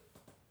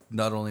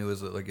not only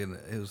was it like it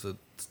was a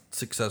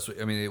success.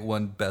 I mean, it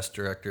won Best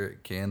Director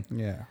at Cannes.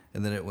 Yeah.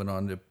 And then it went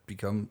on to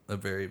become a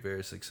very,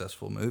 very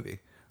successful movie.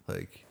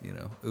 Like, you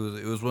know, it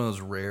was one of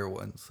those rare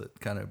ones that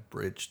kind of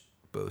bridged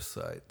both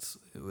sides.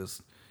 It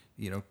was,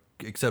 you know,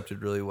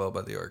 accepted really well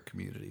by the art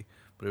community,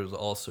 but it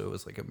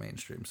was like a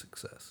mainstream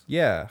success.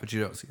 Yeah. But you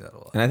don't see that a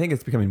lot. and I think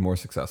it's becoming more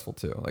successful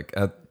too. Like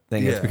I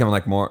think it's Yeah. becoming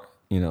like more,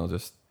 you know,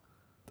 just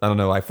I don't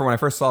know. When I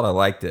first saw it, I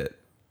liked it.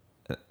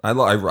 I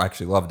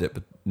actually loved it,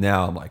 but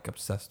now I'm like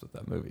obsessed with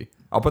that movie.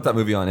 I'll put that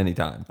movie on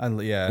anytime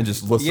Yeah. and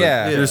just listen.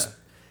 Yeah. Just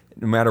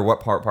no matter what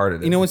part it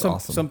is. You know when it's some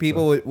awesome. some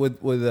people So, would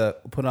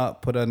put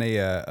on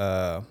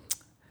a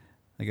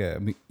like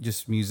a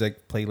just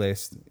music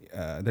playlist.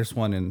 There's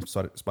one in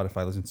Spotify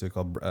I listen to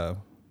called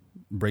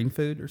Brain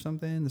Food or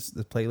something. This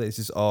playlist is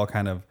just all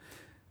kind of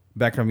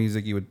background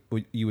music you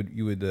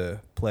would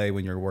play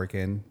when you're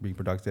working, being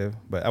productive.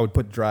 But I would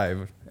put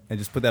Drive and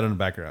just put that on the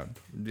background.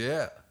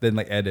 Yeah. Then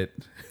like edit.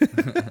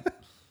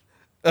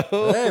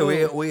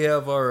 Hey, we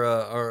have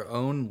our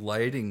own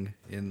lighting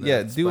in the Yeah,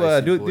 Spicy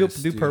do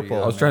Boys purple.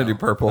 studio I was trying to do now.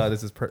 purple.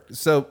 This is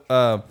so.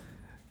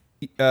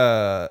 You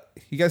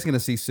guys are gonna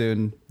see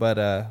soon,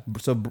 but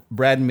so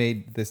Brad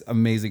made this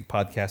amazing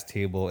podcast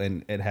table,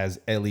 and it has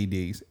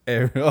LEDs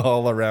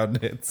all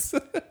around it.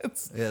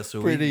 It's Yeah,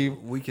 so pretty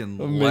we can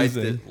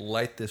amazing.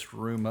 light this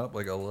room up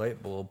like a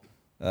light bulb.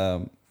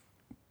 we're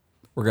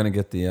gonna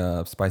get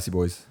the Spicy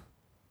Boys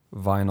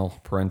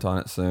vinyl print on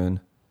it soon.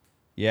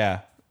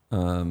 Yeah,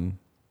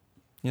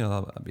 You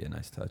know, that'd be a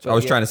nice touch. But I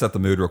was yeah. trying to set the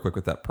mood real quick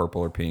with that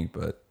purple or pink,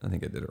 but I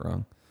think I did it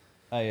wrong.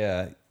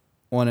 I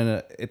wanted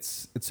to.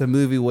 It's a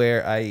movie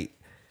where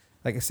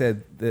like I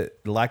said, the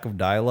lack of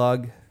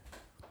dialogue.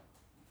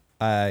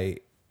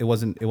 It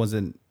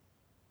wasn't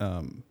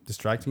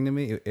distracting to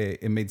me.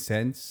 It made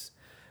sense.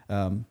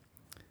 You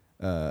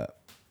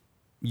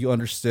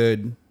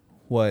understood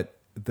what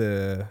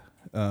the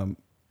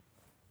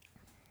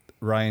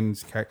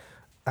Ryan's character.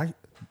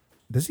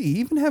 Does he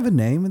even have a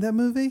name in that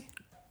movie?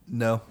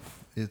 No,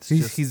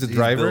 He's the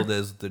driver? billed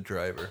as the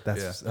driver.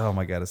 That's yeah. oh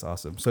my god, it's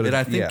awesome. So And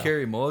I think yeah.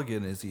 Carey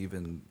Mulligan is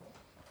even.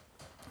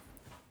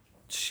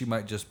 She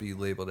might just be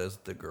labeled as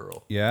the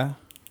girl. Yeah,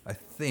 I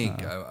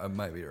think I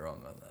might be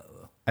wrong on that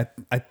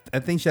though. I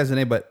think she has a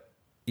name, but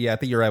yeah, I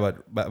think you're right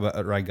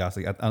about Ryan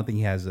Gosling. I don't think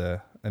he has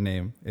a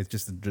name. It's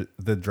just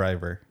the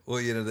driver. Well,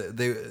 you know,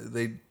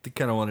 they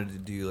kind of wanted to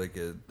do like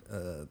a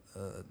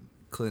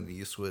Clint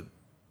Eastwood,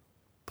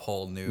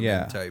 Paul Newman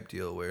Yeah. type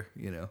deal where,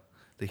 you know,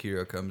 the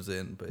hero comes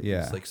in, but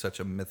Yeah. he's like such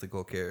a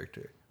mythical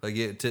character. Like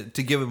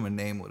to give him a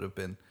name would have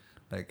been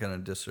like kind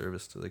of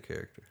disservice to the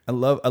character. I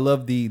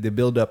love the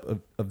build up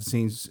of the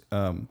scenes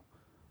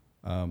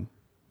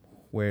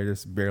where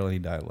there's barely any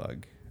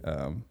dialogue.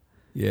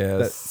 Yes.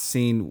 That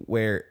scene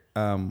where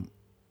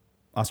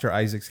Oscar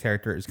Isaac's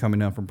character is coming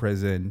down from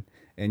prison,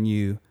 and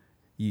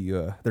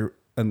they're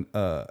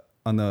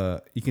on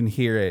the you can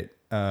hear it.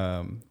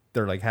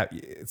 They're like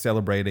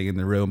celebrating in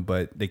the room,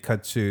 but they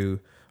cut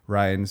to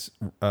Ryan's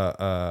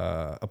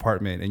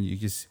apartment, and you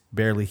just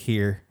barely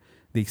hear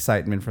the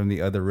excitement from the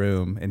other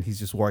room, and he's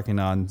just working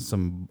on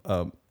some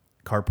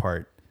car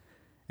part,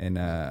 and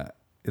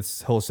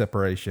it's whole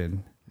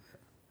separation.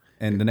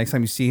 And the next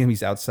time you see him,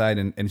 he's outside,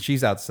 and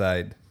she's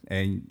outside,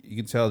 and you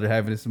can tell they're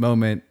having this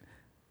moment.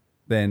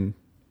 Then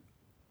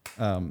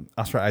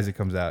Oscar Isaac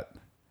comes out. And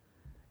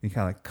you're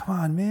kind of like, come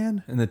on,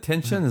 man. And the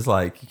tension is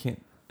like, you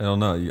can't, I don't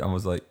know. You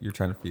almost like, you're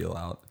trying to feel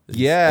out.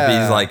 Yeah.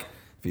 If he's like,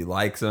 if he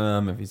likes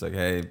him, if he's like,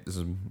 hey, this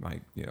is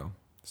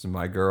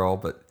my girl,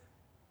 but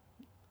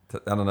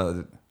I don't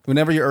know.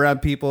 Whenever you're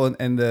around people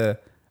and the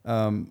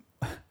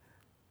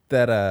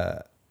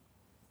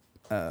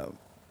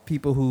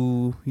people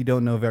who you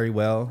don't know very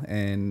well,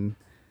 and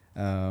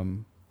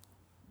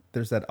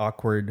there's that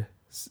awkward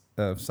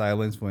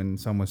silence when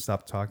someone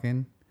stopped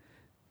talking,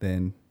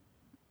 then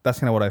that's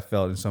kind of what I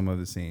felt in some of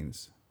the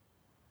scenes,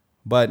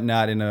 but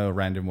not in a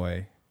random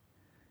way.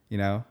 You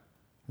know,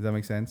 does that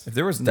make sense? If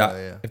there was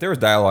yeah. if there was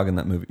dialogue in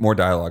that movie, more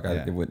dialogue,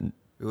 Yeah. it wouldn't.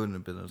 It wouldn't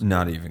have been as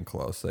Not good. even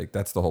close. Like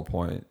that's the whole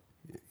point.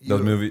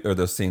 You-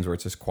 Those scenes where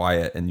it's just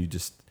quiet and you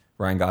just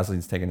Ryan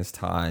Gosling's taking his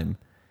time,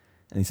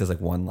 and he says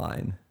like one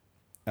line.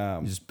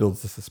 He just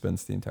builds the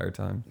suspense the entire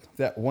time.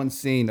 That one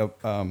scene of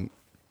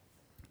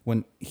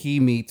when he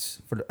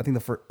meets I think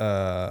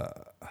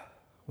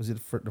was it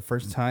for the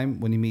first time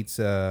when he meets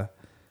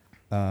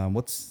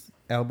what's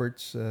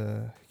Albert's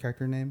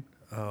character name?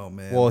 Oh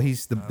man. Well,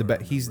 he's I the don't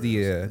remember his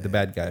the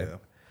bad name. guy.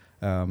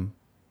 Yeah.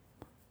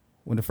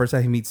 When the first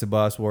time he meets the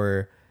boss,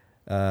 where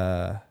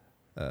the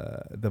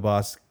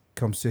boss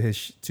comes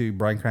to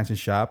Bryan Cranston's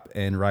shop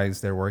and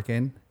Ryan's there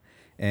working,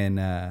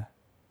 and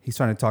he's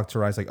trying to talk to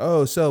Ryan. He's like,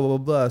 "Oh, so blah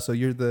blah blah. So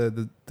you're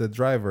the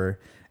driver,"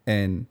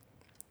 and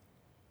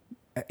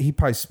he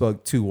probably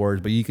spoke 2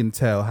 words, but you can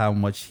tell how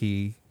much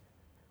he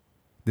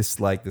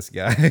disliked this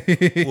guy.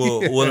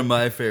 Well, one of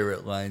my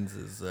favorite lines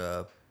is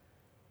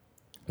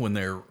when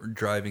they're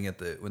driving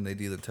when they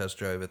do the test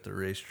drive at the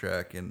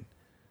racetrack, and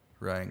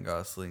Ryan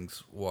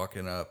Gosling's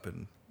walking up,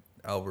 and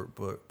Albert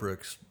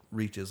Brooks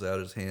reaches out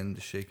his hand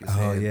to shake his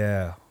hand.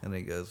 yeah. And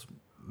he goes,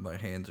 "My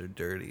hands are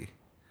dirty."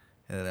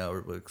 And then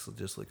Albert Brooks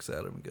just looks at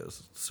him and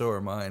goes, "So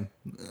are mine."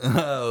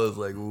 I was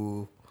like,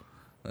 "Ooh,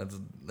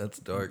 that's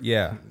dark."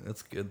 Yeah.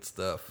 That's good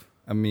stuff.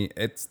 I mean,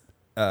 it's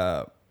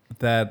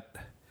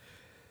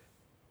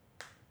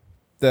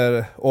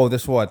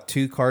there's what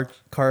 2 car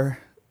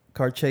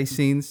chase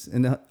scenes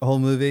in the whole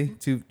movie,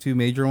 two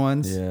major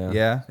ones.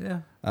 Yeah.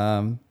 Yeah.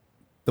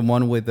 The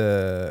one with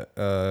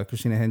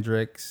Christina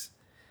Hendricks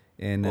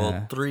and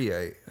Well, 3,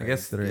 I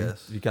guess 3.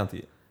 Yes. If you count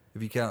the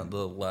If you count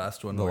the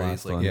last one The where last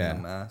he's like one. in Yeah. the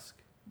mask.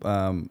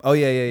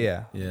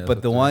 Yeah. Yeah,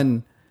 But the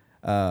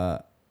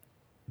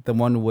the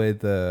one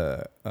with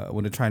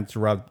when they're trying to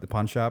rob the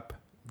pawn shop.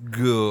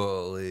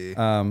 Golly.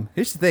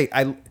 Here's the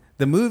thing.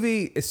 The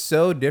movie is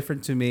so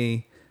different to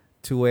me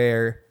to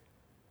where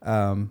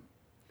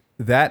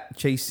that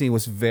chase scene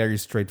was very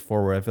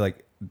straightforward. I feel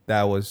like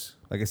that was,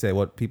 like I said,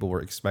 what people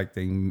were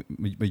expecting,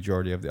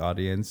 majority of the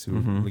audience who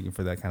were looking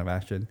for that kind of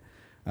action.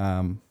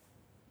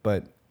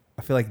 But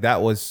I feel like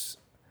that was,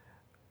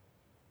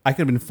 I could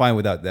have been fine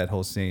without that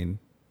whole scene,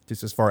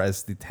 just as far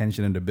as the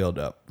tension and the build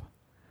up.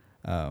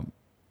 I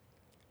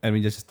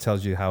mean, just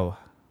tells you how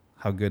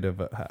good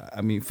of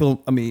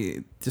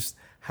just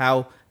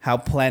how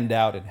planned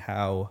out and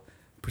how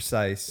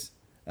precise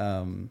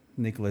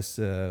Nicholas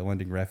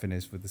Winding Refn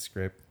is with the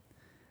script.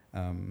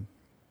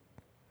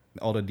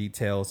 All the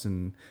details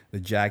and the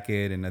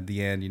jacket, and at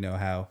the end,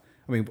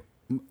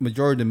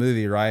 majority of the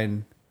movie,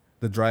 Ryan,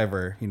 the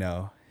driver,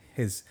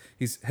 his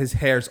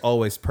hair's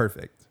always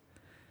perfect.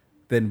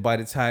 Then by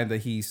the time that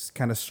he's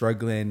kind of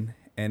struggling,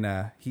 and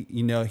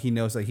he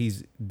knows that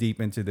he's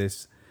deep into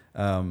this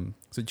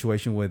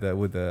situation with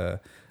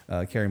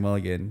Carey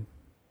Mulligan.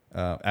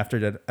 After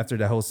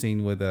that whole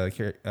scene with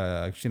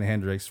Christina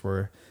Hendricks,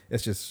 where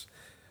it's just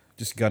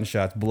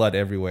gunshots, blood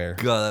everywhere.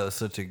 God, that was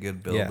such a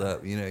good build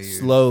up. You're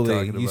Slowly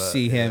talking you about-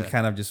 see him yeah.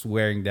 kind of just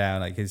wearing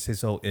down, like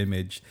his whole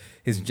image.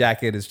 His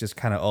jacket is just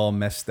kind of all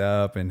messed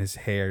up, and his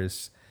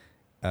hair's.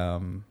 I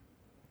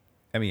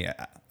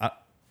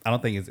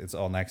don't think it's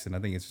all an accident.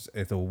 I think it's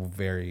a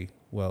very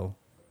well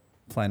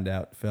planned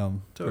out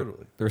film.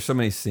 Totally. There are so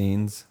many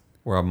scenes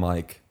where I'm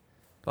like,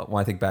 but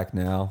when I think back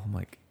now, I'm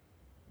like,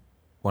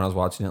 when I was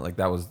watching it, like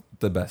that was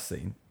the best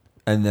scene,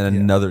 and then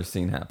another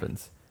scene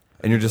happens,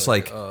 and you're just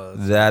like,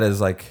 that is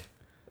like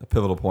a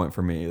pivotal point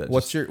for me.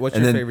 What's your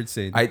and then favorite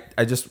scene? I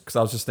just because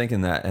I was just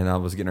thinking that, and I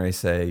was getting ready to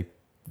say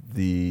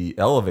the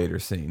elevator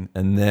scene,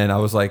 and then I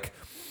was like,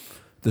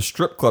 the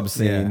strip club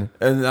scene,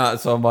 and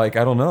so I'm like,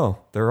 I don't know.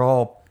 They're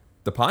all.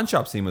 The pawn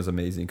shop scene was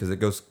amazing because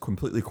it goes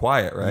completely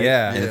quiet, right?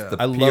 Yeah, and it's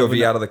the I love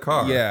POV out of the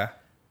car. Yeah,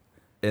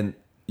 and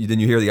then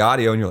you hear the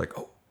audio, and you're like,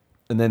 oh,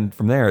 and then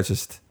from there, it's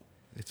just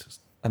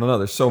I don't know.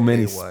 There's so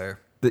many. Haywire.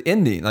 The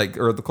ending, like,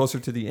 or the closer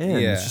to the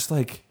end, Yeah. it's just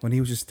like when he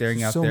was just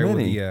staring out So there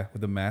many.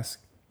 with the mask.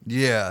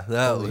 Yeah,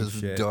 that Holy was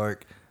shit.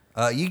 dark.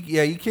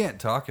 You can't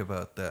talk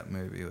about that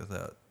movie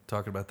without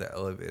talking about that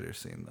elevator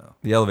scene, though.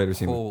 the elevator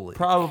scene. Holy Was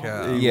probably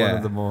cow. one Yeah.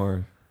 of the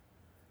more.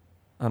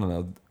 I don't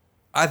know.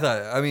 I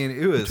thought. I mean,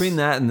 it was Between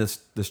that and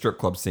the strip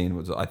club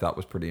scene I thought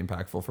was pretty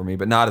impactful for me,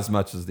 but not as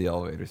much as the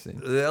elevator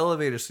scene. The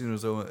elevator scene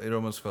was. It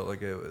almost felt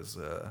like it was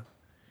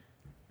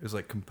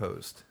like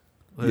composed.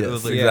 It Yes,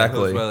 was like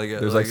exactly. composed by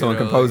There's like someone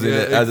composing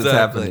it as it's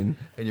happening.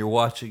 and you're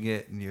watching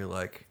it, and you're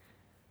like,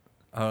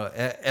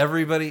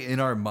 everybody in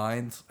our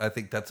minds. I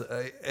think that's.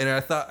 And I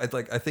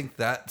think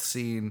that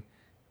scene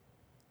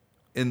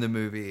in the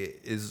movie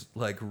is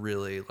like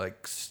really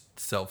like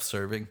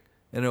self-serving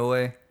in a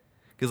way,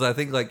 because I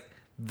think like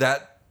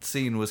that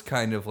scene was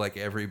kind of like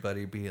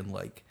everybody being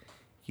like,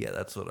 yeah,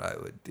 that's what I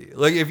would do.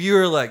 Like if you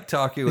were like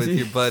talking with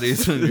your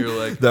buddies and you're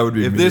like, That would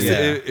be if me. this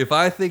Yeah. if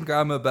I think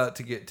I'm about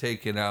to get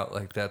taken out,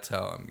 like that's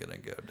how I'm gonna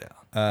go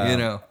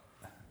down.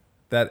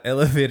 That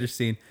elevator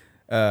scene,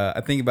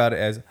 I think about it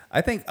as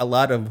I think a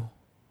lot of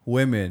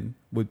women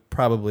would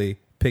probably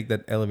pick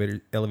that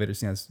elevator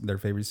scene as their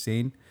favorite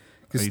scene.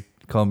 Are you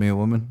calling me a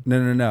woman?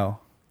 No.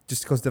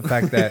 Just because the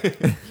fact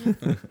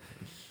that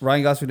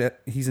Ryan Gosling,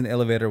 he's in the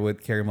elevator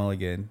with Carey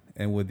Mulligan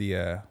and with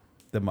the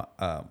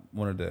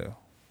one of the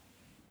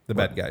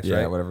bad guys, Yeah,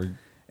 right? whatever.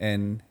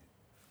 And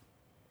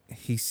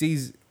he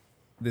sees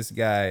this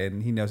guy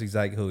and he knows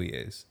exactly who he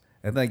is.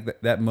 I think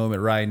that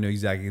moment Ryan knew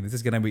exactly this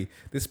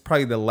is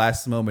probably the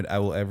last moment I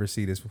will ever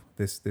see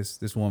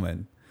this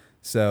woman.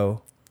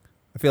 So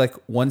I feel like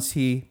once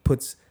he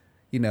puts,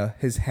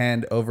 his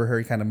hand over her,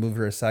 he kind of move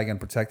her aside and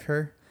protect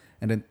her,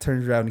 and then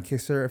turns around and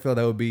kisses her. I feel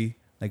that would be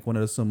like one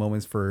of those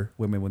moments for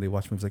women when they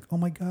watch movies, like, oh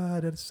my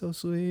God, that's so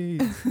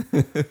sweet.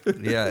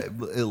 Yeah,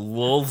 it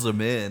lulls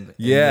them in.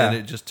 Yeah. And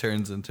then it just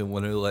turns into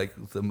one of like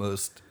the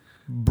most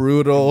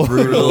Brutal.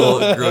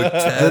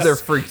 grotesque. Then they're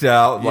freaked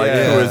out. Like,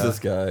 Yeah. who is this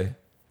guy?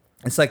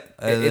 It's like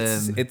And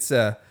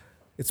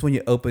it's when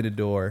you open the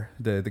door,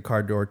 the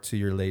car door to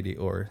your lady,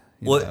 or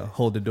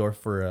hold the door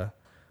for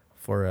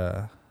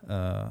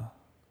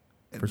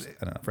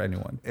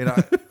anyone. And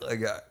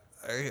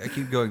I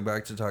keep going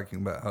back to talking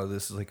about how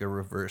this is like a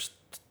reversed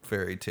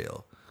fairy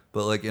tale,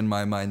 but like in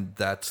my mind,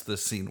 that's the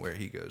scene where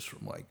he goes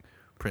from like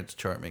Prince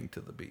Charming to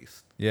the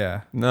Beast.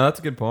 Yeah. No, that's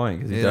a good point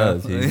because he You know?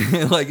 does.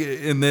 He, Like,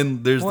 and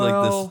then there's like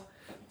Well-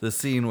 this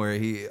scene where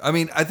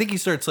I think he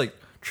starts like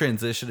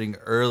transitioning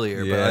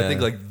earlier, but I Yeah.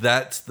 think like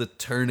that's the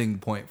turning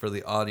point for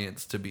the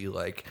audience to be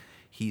like,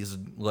 he's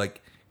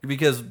like,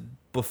 because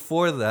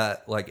before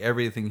that, like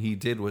everything he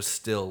did was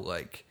still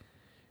like,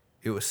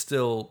 it was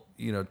still,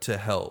 to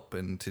help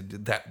and to do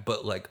that.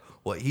 But like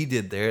what he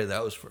did there,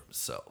 that was for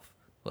himself.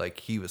 Like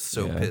he was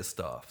so Yeah.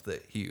 pissed off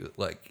that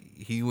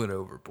he went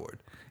overboard,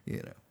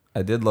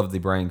 I did love the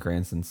Bryan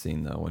Cranston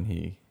scene though when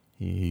he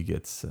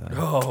gets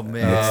Oh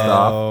man. gets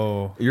stopped.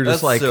 Oh. You're That's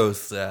just like so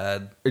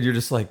sad. you're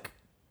just like,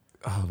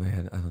 oh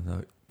man, I don't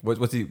know.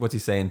 What's he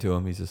saying to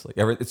him? He's just like,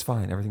 it's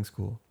fine, everything's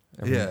cool.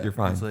 You're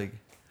fine. It's like,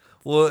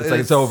 well, It's like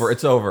it's over.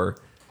 It's over.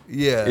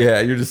 Yeah. Yeah,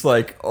 you're just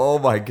like, oh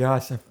my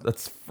gosh,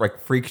 that's like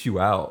freaks you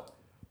out.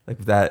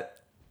 Like that.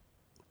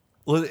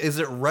 Well, is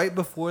it right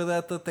before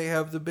that they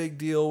have the big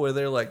deal where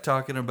they're like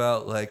talking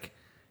about like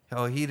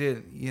how he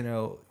didn't,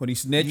 When he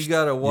snitched? you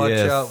got to watch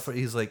Yes. out for.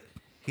 He's like,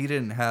 he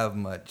didn't have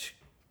much,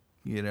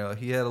 he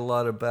had a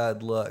lot of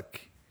bad luck,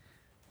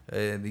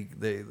 and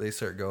they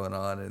start going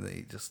on, and you're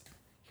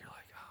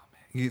like, oh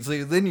man.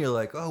 So then you're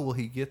like, oh well,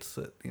 he gets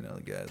it. The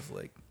guy's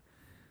like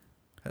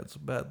had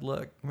some bad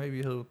luck.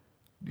 Maybe he'll,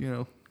 That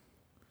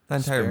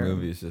entire Spare him,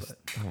 movie is just,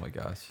 oh my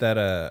gosh.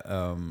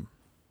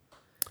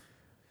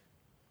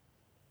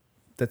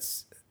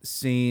 That's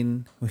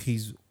scene where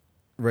he's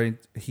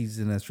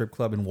in a strip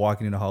club and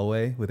walking in the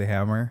hallway with a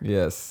hammer.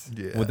 Yes.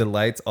 Yeah. With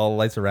all the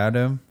lights around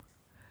him.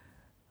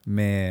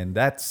 Man,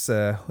 that's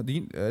do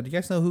you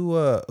guys know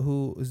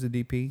who is the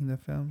DP in the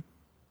film?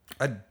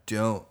 I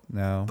don't.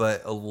 No.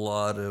 But a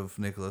lot of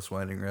Nicholas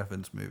Winding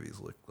Refn's movies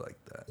look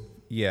like that.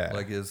 Yeah.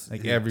 Like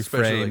every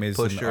especially, frame is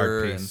an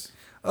art piece.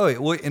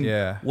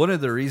 And one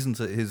of the reasons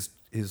that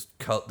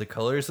the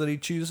colors that he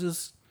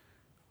chooses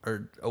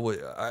are,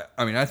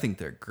 I think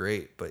they're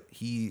great, but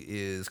he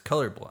is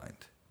colorblind,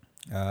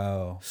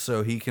 Oh.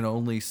 so he can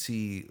only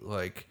see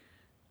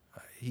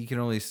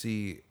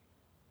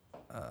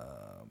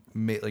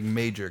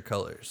major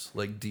colors,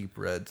 like deep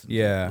reds and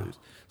Yeah. deep blues.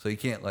 So he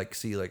can't like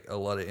see like a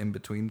lot of in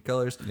between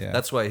colors. Yeah.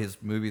 That's why his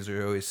movies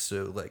are always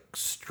so like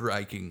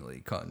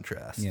strikingly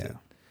contrasted. Yeah.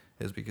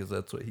 Is because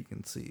that's what he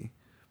can see.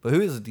 But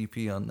who is the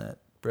DP on that,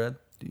 Brad?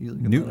 Do you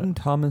look Newton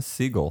Thomas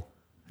Siegel.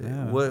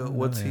 Yeah,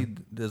 What's yeah. he?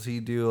 Does he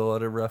do a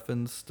lot of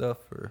Refn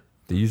stuff or?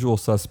 The Usual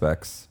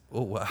Suspects.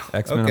 Oh wow.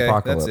 X-Men Okay,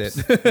 Apocalypse.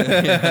 that's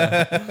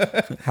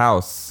it.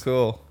 House.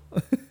 Cool.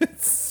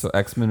 So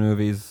X-Men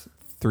movies,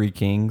 Three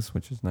Kings,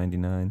 which is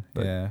 99.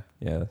 But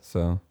Yeah.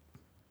 So,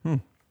 I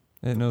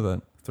didn't know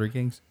that. Three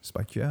Kings.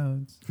 Spike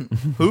Jones.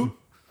 Who?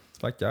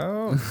 Spike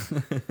Jones.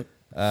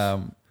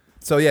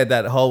 So yeah,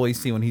 that hallway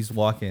scene when he's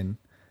walking,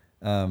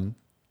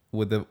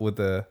 with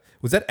the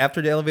was that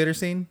after the elevator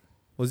scene?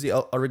 Was he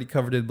already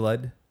covered in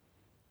blood?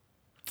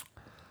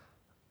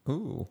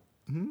 Ooh.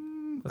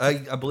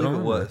 I believe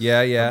it was.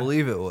 Yeah, yeah. I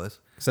believe it was.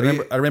 So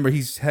I remember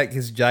his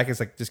jacket's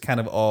like just kind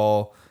of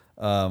all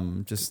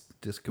just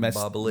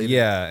Discombobulated.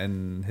 Yeah,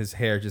 and his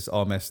hair just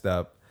all messed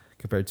up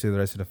compared to the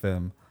rest of the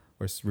film,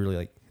 where it's really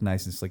like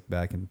nice and slicked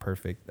back and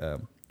perfect.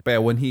 But yeah,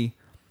 when he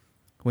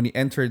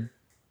entered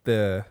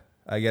the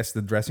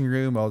dressing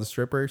room, all the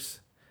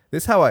strippers.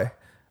 This is how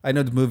I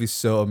know the movie's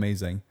so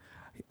amazing.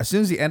 As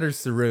soon as he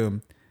enters the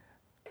room,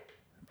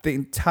 the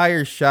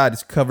entire shot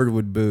is covered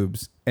with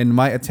boobs, and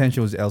my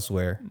attention was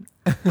elsewhere.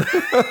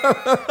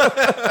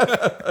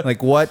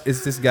 Like, what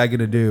is this guy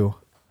gonna do?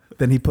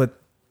 Then he put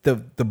the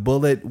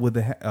bullet with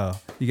the.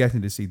 You guys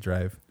need to see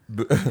Drive.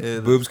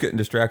 Boobs couldn't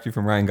distract you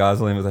from Ryan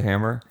Gosling with a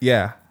hammer.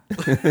 Yeah,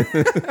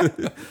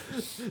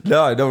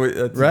 No, I know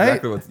that's Right?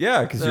 exactly what.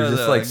 Yeah, because you're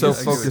just like so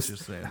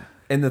focused,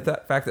 and the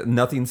fact that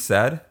nothing's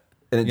said,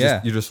 and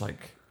Yeah. you're just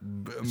like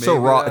so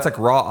raw. It's like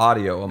raw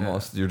audio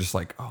almost. You're just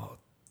like, oh,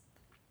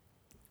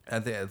 I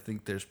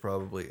think there's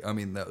probably. I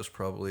mean, that was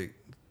probably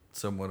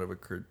somewhat of a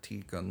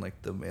critique on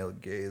like the male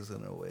gaze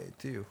in a way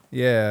too.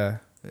 Yeah.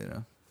 You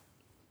know.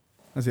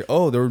 I say,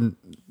 oh, there were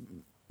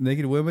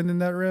naked women in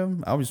that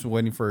room. I was just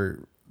waiting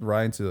for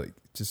Ryan to like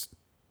just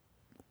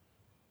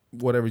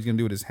whatever he's gonna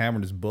do with his hammer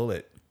and his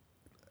bullet.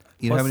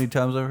 You know how many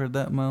times I've heard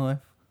that in my life?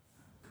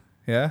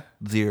 Yeah.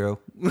 0.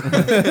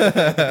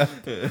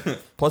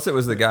 Plus, it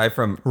was the guy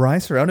from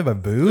Ryan surrounded by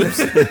boobs.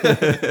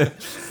 it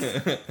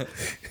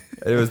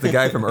was the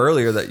guy from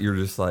earlier that you're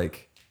just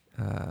like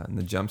in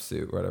the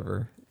jumpsuit,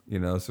 whatever. You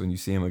know, so when you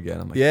see him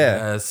again, I'm like,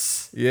 Yeah.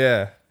 yes,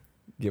 Yeah.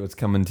 get what's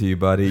coming to you,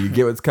 buddy. You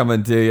get what's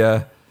coming to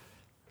you.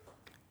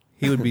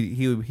 He would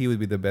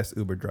be the best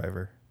Uber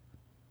driver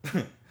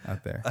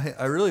out there.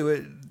 I really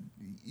would.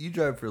 You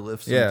drive for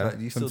Lyft sometimes. Yeah,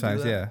 Do you still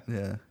sometimes, do that?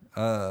 Yeah.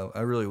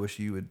 I really wish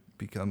you would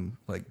become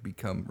Ryan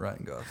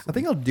Gosling. I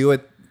think I'll do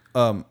it.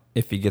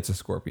 If he gets a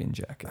scorpion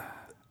jacket.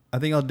 I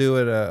think I'll do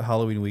it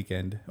Halloween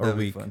weekend or That'd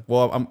be week. fun.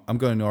 Well, I'm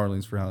going to New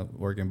Orleans for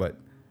working, but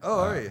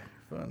are you?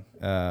 Fun.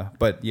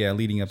 but yeah,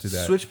 leading up to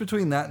that, Switch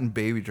between that and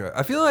Baby Driver.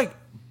 I feel like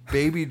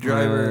Baby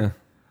Driver.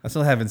 I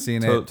still haven't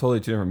seen it. Totally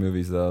two different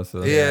movies, though.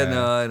 So Yeah,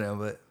 no, I know,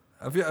 but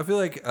I feel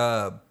like,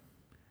 and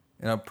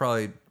I'm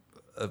probably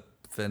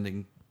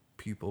offending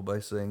people by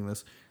saying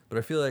this, but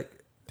I feel like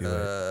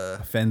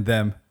Offend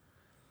them.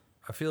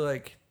 I feel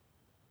like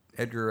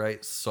Edgar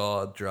Wright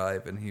saw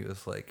Drive and he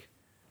was like,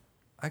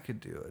 I could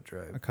do a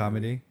Drive, A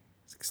comedy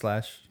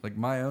slash like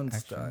my own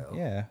action. style.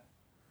 Yeah.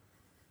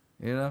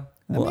 You know.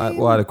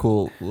 Well, I had a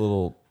cool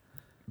little.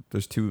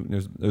 There's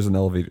an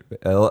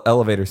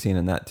elevator scene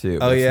in that too.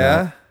 but Oh it's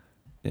yeah. not-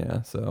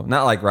 yeah. So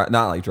not like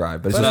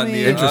Drive, but it's But just I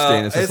mean,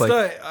 interesting. It's just like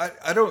not,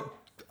 I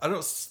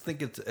don't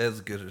think it's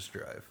as good as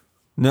Drive.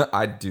 no,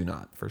 I do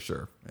not for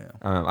sure. Yeah.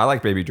 I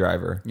like Baby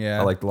Driver. Yeah.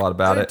 I liked a lot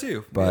about I it do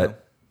too, But yeah.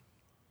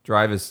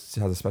 Drive has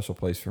a special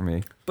place for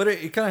me. But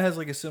it kind of has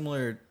like a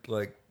similar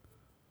like.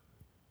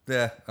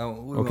 Yeah.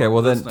 Okay,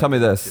 well then tell me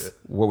this: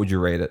 what would you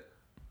rate it?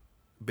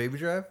 Baby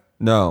Drive.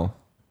 No,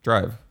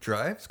 Drive.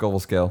 Drive. Scoville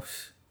scale.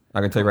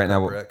 I can tell you right now.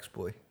 Pepper X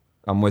boy.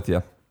 I'm with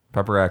you.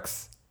 Pepper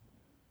X.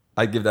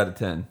 I'd give that a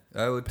 10.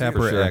 I would too.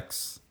 Pepper sure.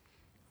 X.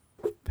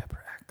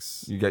 Pepper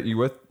X. You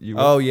with?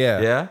 Oh,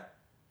 yeah. Yeah.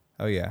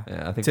 Oh yeah.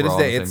 Yeah, I think to we're this all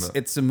day, in the same boat.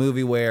 it's a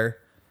movie where,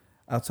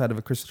 outside of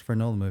a Christopher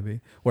Nolan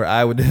movie, where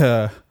I would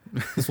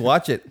just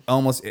watch it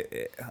almost.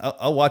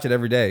 I'll watch it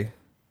every day.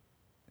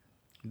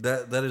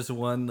 That is the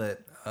one that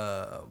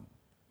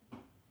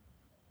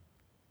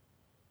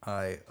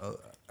I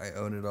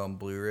own it on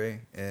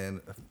Blu-ray,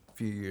 and a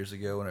few years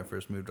ago when I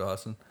first moved to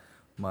Austin,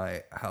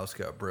 my house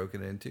got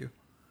broken into,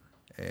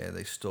 and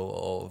they stole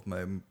all of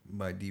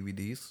my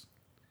DVDs.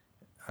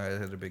 I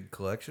had a big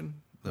collection.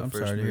 I'm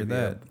sorry to hear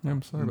that.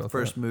 I'm sorry The about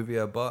first movie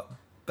I bought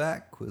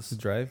back was The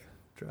Drive.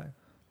 Drive.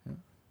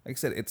 Like I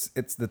said,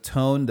 it's the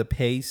tone, the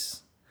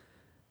pace,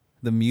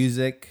 the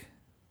music,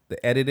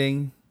 the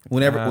editing.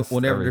 Whenever cast,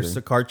 there's everything.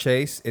 a car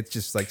chase, it's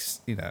just like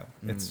it's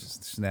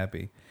just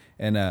snappy.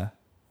 And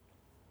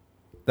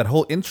that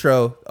whole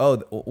intro. Oh,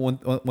 one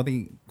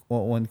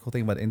cool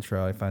thing about the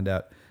intro, I found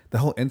out the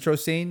whole intro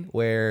scene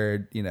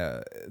where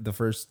the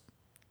first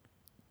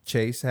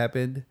chase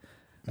happened.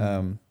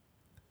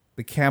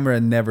 The camera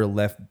never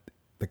left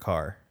the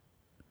car.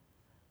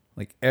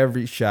 Like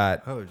every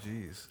shot, Oh,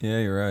 jeez. Yeah,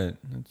 you're right.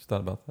 I just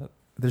thought about that.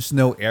 there's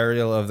no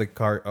aerial of the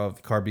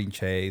car being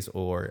chased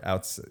or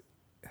outside.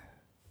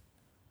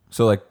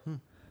 So like,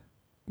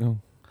 no,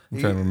 I'm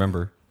trying to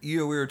remember.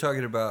 We were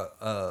talking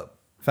about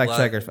Fact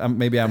checkers.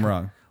 Maybe I'm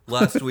wrong.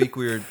 last week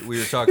we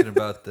were talking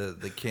about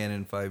the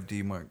Canon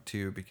 5D Mark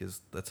II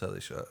because that's how they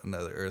shot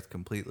Another Earth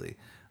completely.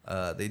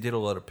 They did a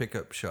lot of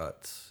pickup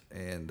shots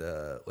and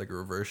like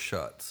reverse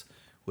shots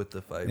with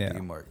the 5D Yeah.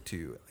 Mark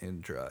II in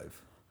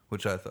Drive,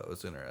 which I thought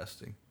was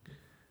interesting.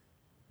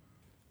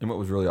 And what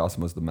was really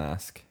awesome was the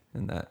mask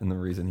and the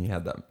reason he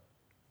had that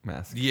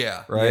mask.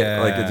 Yeah. Right?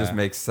 Yeah. Like it just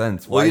makes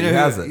sense Well, why he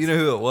has it. you know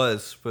who it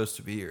was supposed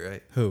to be,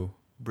 right? Who?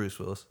 Bruce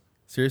Willis.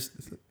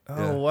 Seriously? Oh,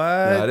 Yeah. what?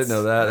 Yeah, I didn't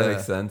know that. That Yeah.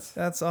 makes sense.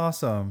 That's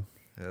awesome.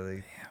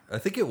 Yeah, I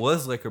think it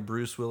was like a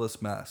Bruce Willis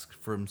mask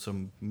from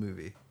some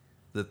movie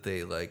that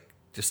they like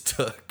just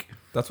took.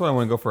 That's what I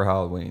want to go for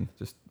Halloween.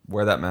 Just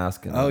wear that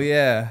mask and Oh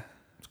yeah.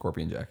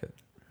 scorpion jacket.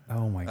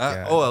 Oh my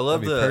god. I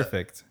love That'd be the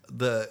perfect.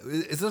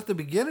 Is that the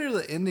beginning or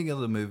the ending of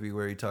the movie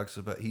where he tells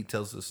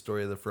the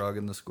story of the frog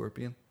and the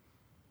scorpion?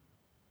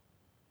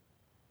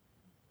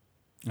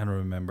 I don't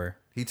remember.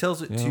 He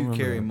tells it Yeah, I to remember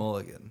Carey that.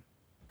 Mulligan.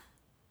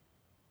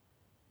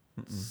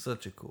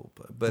 Such a cool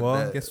part. But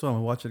Well, guess what? I'm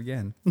gonna watch it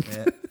again.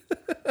 yeah,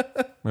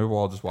 Maybe we'll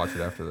all just watch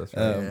it after this.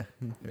 Right?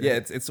 yeah. Yeah,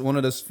 it's one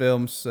of those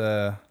films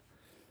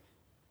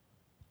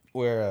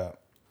where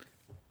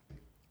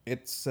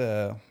it's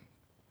a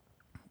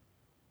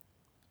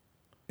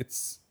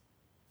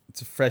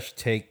fresh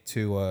take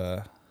to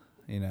a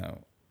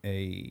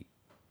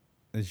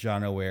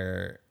genre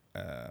where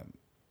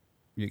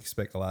you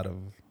expect a lot of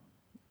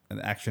an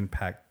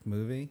action-packed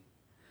movie,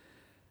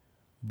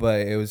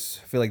 but I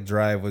feel like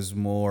Drive was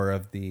more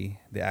of the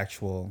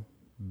actual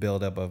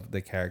buildup of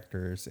the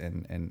characters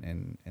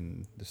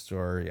and the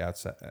story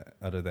outside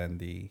other than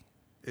the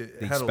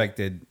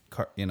expected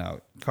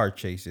car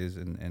chases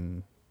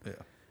and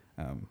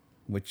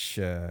which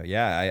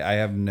I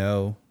have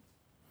no.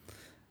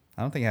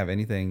 I don't think I have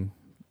anything.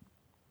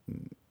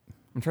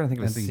 I'm trying to think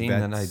of a Anything scene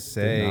bad that I to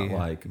say. did not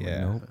like. I'm like,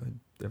 Yeah. nope.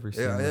 Every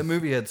scene Yeah, that was-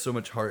 movie had so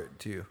much heart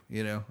too.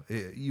 You know,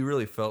 you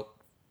really felt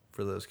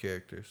for those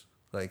characters.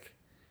 Like,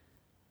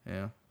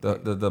 yeah,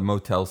 the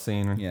motel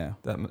scene. Yeah.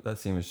 That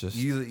scene was just.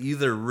 you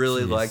either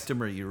really Jeez. liked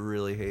him or you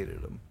really hated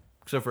him.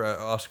 Except for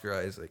Oscar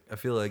Isaac, I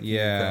feel like you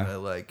Yeah. kind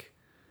of like,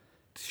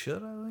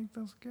 should I like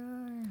this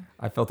guy?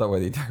 I felt that way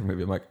the entire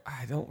movie. I'm like,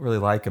 I don't really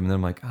like him, and then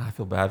I'm like, I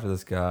feel bad for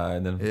this guy,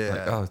 and then I'm like,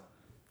 Yeah. oh,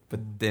 but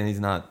then he's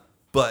not.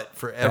 But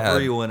for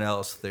everyone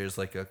else, there's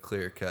like a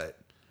clear cut.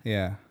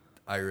 Yeah.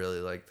 I really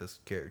like this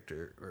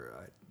character, or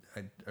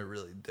I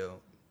really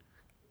don't.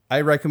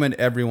 I recommend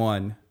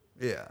everyone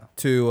Yeah,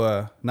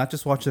 to not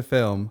just watch the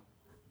film,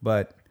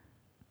 but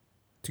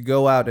to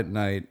go out at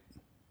night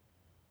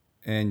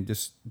and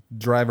just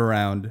drive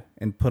around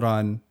and put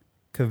on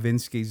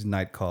Kavinsky's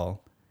Night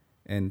Call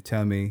and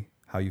tell me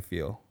how you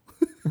feel.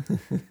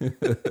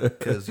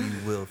 because you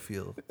will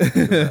feel.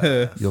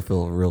 You'll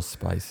feel real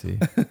spicy.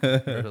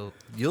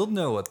 You'll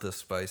know what the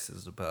spice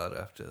is about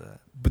after that.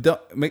 But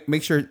don't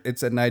make sure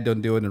it's at night.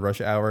 Don't do it in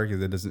rush hour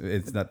because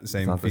it's not the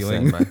same Not the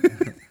feeling. same,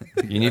 right?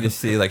 You need to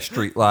see like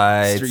street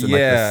lights, and,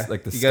 yeah,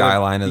 like the You gotta-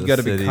 skyline of you the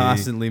gotta city. be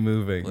constantly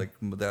moving. Like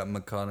that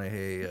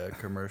McConaughey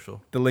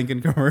commercial the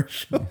Lincoln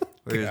commercial.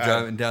 where he was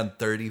driving down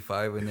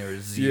 35 and there were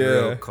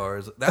zero Yeah.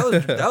 cars.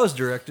 That was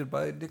directed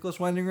by Nicholas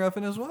Winding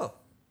Refn as well.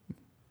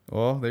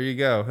 Well, there you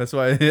go. That's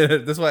why.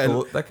 That's why.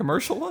 Oh, that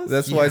commercial was.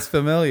 That's why it's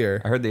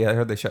familiar. I heard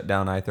they shut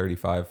down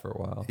I-35 for a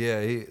while.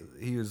 Yeah,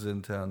 he was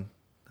in town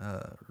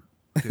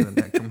doing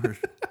that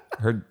commercial.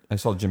 I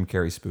saw Jim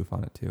Carrey spoof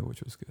on it too,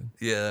 which was good.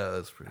 Yeah, that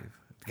was pretty.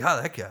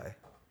 God, that guy.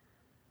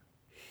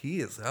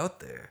 He is out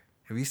there.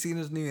 Have you seen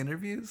his new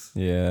interviews?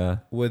 Yeah.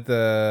 With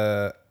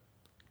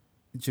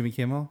Jimmy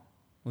Kimmel.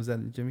 Was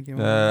that Jimmy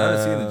Kimmel? I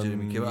haven't seen the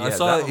Jimmy Kimmel. I yeah,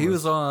 saw that he one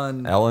was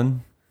on.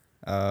 Ellen.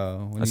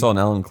 When I saw an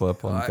Ellen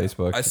clip on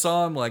Facebook. I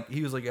saw him like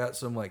he was like at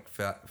some like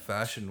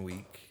fashion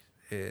week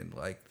and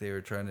like they were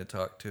trying to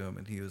talk to him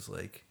and he was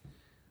like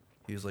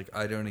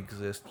I don't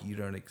exist, you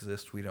don't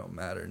exist, we don't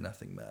matter,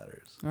 nothing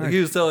matters. Like right. he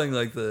was telling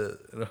like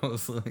and I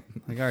was like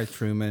all right,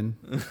 Truman.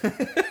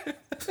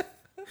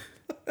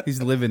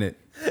 He's living it.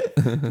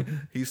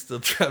 he's still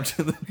trapped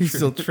in the He's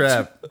still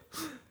trapped.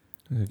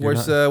 You're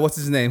Where's not- what's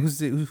his name? Who's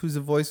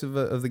the voice of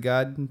the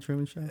God in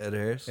Truman Show? Ed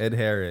Harris. Ed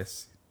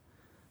Harris.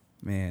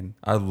 Man,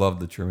 I love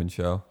the Truman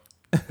Show.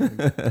 I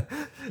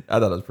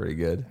thought it was pretty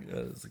good.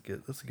 Yeah, that's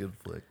a good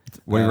flick.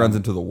 When he runs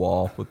into the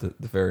wall with the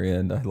very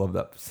end, I love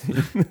that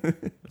scene.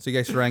 so you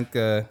guys rank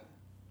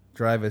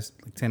Drive as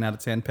like 10 out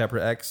of 10 Pepper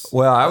X?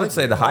 Well, I would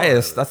say the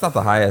highest. That's not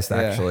the highest,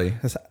 actually.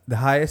 Yeah. The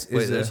highest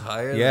Wait, is there's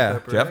higher yeah.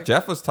 than Pepper X?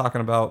 Jeff was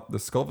talking about the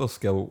Scoville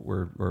scale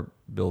we're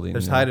building.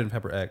 There's you know. higher than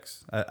Pepper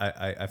X.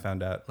 I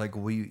found out. Like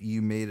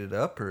you made it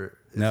up or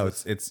is No,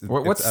 this- it's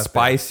What's up there.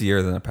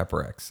 spicier than a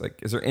Pepper X?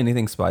 Like, is there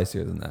anything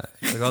spicier than that?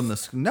 like on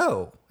the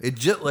no. It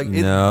just like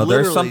it No,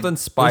 there's literally- something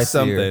spicier.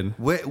 something.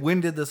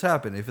 When did this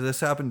happen? If this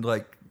happened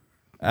like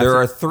There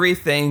are three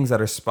things that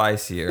are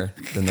spicier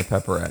than the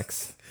Pepper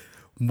X.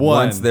 One,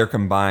 Once they're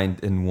combined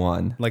in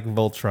one. like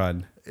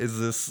Voltron. is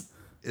this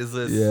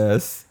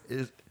Yes.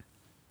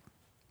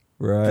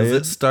 Right. Does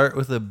it start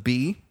with a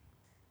B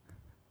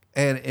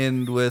and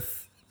end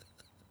with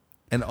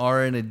an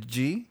R and a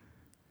G?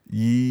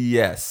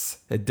 Yes,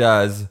 it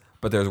does.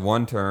 But there's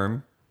one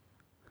term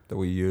that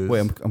we use. Wait,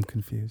 I'm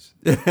confused.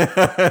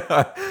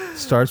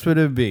 Starts with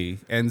a B,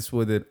 ends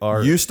with an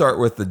R. You start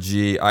with the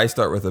G. I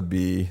start with a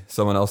B.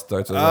 Someone else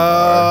starts with an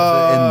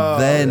R.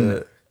 And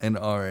then an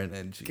R and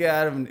a G.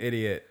 God, I'm an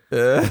idiot.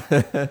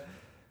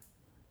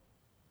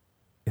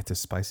 It's a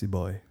spicy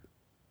boy.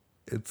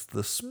 It's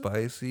the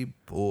spicy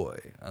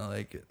boy. I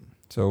like it.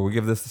 So we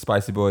give this the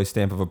Spicy Boy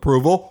stamp of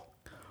approval.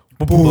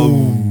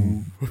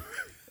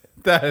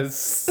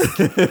 That's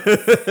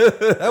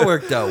That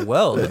worked out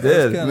well. It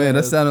did. man.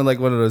 That sounded like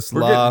one of those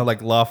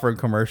law firm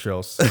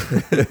commercials.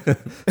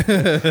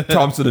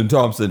 Thompson and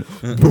Thompson.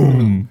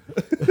 Boom.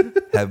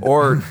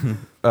 Or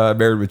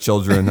Married with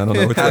Children. I don't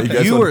know which one you Have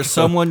guys you want or to-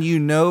 someone you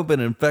know been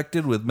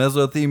infected with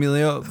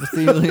mesothelioma?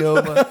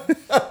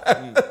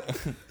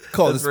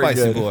 Called the That's very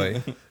spicy good.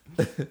 boy.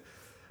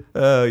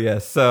 Oh, yeah.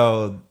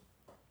 So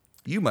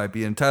You might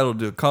be entitled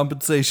to a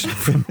compensation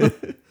from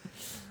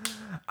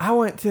I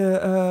went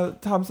to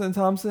Thompson and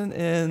Thompson,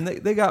 and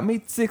they got me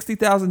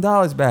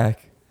 $60,000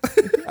 back.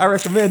 I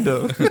recommend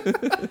them.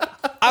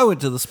 I went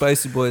to the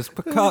Spicy Boys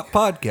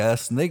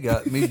podcast and they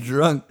got me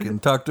drunk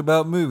and talked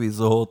about movies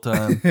the whole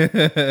time.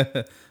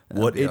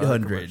 What be our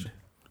 800?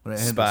 When I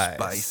had Spice.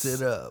 to spice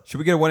it up. Should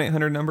we get a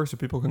 1-800 number so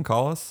people can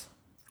call us?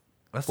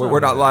 That's We're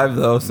not bad. live,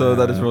 though, so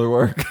that doesn't really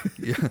work.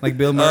 Like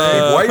Bill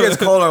Murray. Why are you guys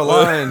calling our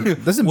line?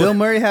 Doesn't Bill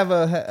Murray has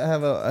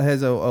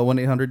a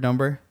 1-800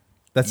 number?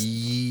 That's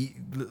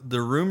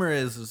The rumor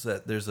is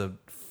that there's a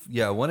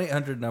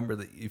 1-800 number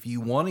that if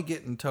you want to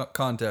get in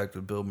contact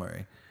with Bill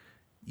Murray,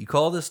 you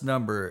call this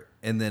number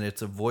and then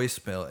it's a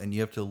voicemail and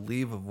you have to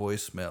leave a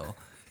voicemail.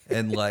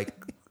 And like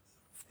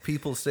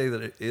people say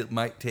that it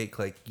might take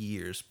like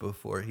years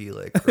before he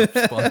like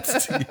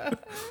responds to you.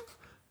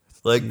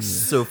 Like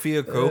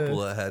Sofia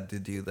Coppola had to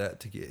do that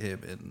to get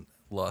him in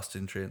Lost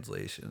in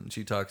Translation.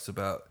 She talks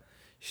about,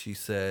 she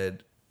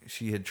said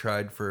she had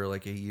tried for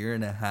like a year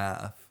and a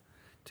half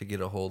to get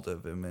a hold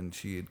of him and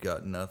she had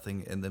got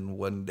nothing. And then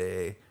one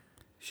day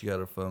she got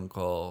a phone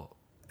call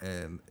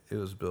and it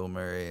was Bill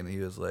Murray and he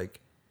was like,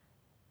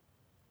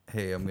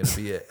 hey, I'm going to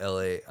be at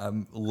LA.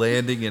 I'm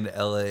landing in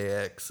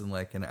LAX in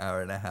like an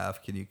hour and a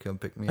half. Can you come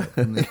pick me up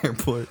from the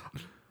airport?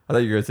 I thought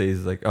you were going to say,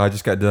 he's like, oh, I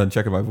just got done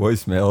checking my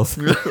voicemails.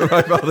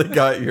 I probably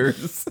got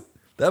yours.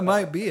 That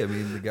might be. I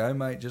mean, the guy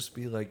might just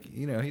be like,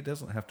 you know, he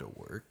doesn't have to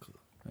work.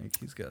 Like,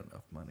 he's got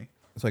enough money.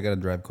 So I got a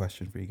drive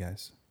question for you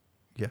guys.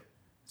 Yeah.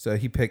 So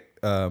he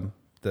picked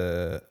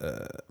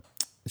the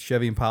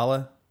Chevy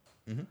Impala.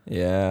 Mm-hmm.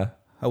 Yeah.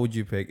 How would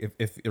you pick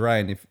if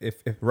Ryan,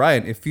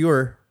 if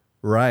you're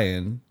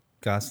Ryan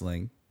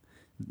Gosling,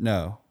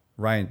 no,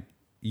 Ryan,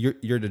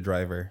 you're the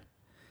driver.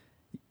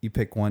 You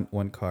pick one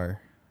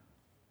car.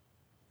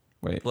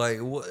 Wait. Like,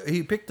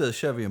 he picked the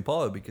Chevy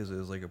Impala because it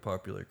was like a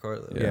popular car,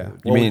 though. Yeah. You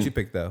What mean- would you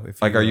pick though? If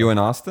Like, are you in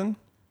Austin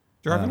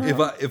driving?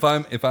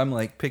 If I'm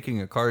like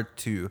picking a car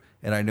too,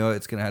 and I know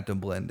it's gonna have to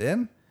blend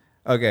in,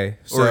 Okay.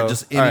 So, or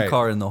just all any right,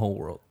 car in the whole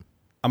world.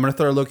 I'm gonna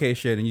throw a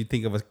location, and you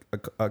think of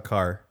a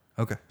car.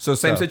 Okay. So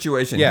same So,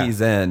 situation yeah. he's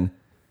in.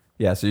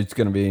 Yeah, so it's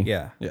going to be.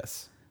 Yeah.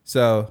 Yes.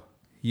 So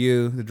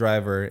you, the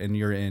driver, and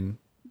you're in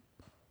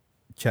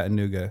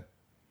Chattanooga,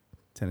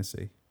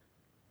 Tennessee.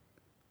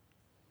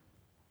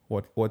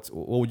 What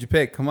would you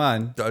pick? Come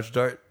on. Dodge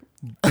Dart.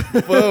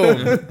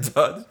 Boom.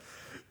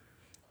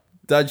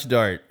 Dodge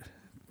Dart.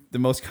 The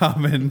most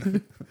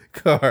common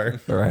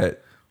car. All right.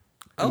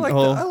 I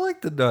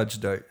like the Dodge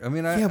Dart. I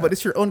mean, Yeah, but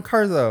it's your own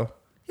car though.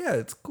 yeah,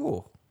 it's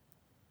cool.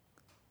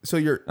 So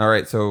you're All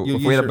right. So You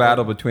if use we had a your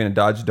battle own- between a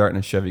Dodge Dart and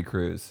a Chevy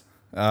Cruze,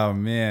 oh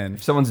man.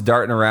 if someone's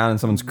darting around and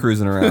someone's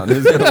cruising around,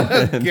 who's going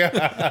to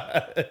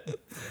win?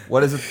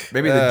 What is it?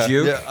 Maybe the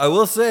Juke? Yeah, I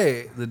will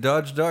say the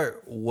Dodge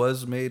Dart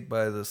was made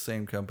by the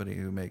same company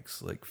who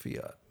makes like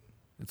Fiat.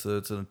 It's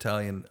an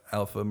Italian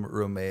Alfa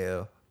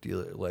Romeo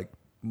dealer, like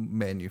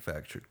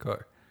manufactured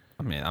car.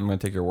 I mean, I'm going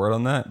to take your word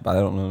on that, but I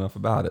don't know enough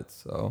about it.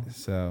 So,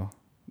 So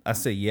I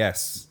say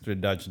yes to the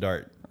Dodge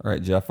Dart. all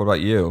right, Jeff, what about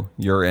you?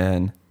 You're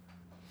in.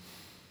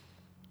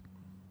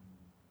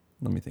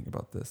 Let me think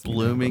about this.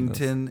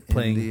 Bloomington,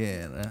 Playing-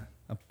 Indiana.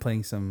 I'm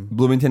playing some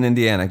Bloomington,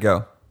 Indiana.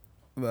 Go.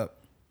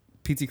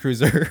 PT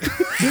Cruiser.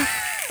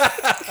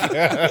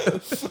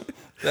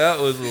 That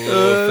was a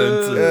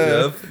little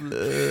offensive,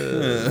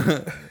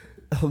 Jeff.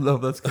 I don't know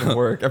if that's going to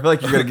work. I feel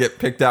like you're going to get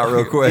picked out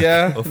real quick.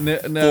 yeah. Ford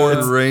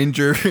it's-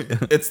 Ranger.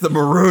 It's the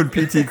maroon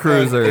PT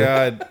Cruiser.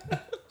 God.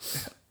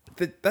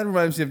 That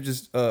reminds me of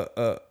just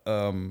the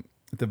Bam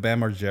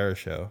Margera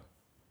show.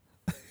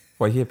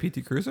 Why, he had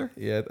PT Cruiser?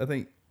 Yeah, I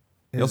think.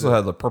 He also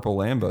had the purple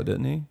Lambo,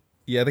 didn't he?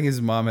 Yeah, I think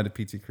his mom had a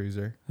PT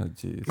Cruiser. Oh,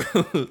 jeez.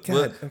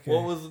 God, okay.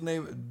 What was the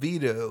name?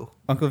 Vito.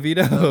 Uncle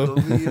Vito. Uncle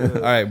Vito.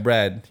 All right,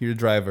 Brad, you're the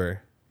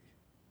driver.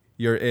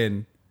 You're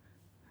in.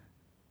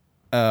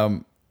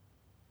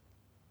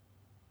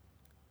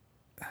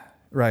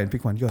 Ryan,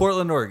 pick one. Go.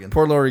 Portland, Oregon.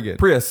 Portland, Oregon.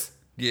 Prius.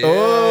 Yeah.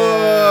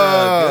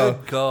 Oh,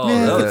 good call.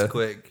 man. That was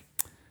quick.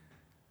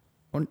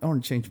 I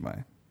want to change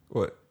mine.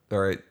 What? All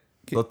right.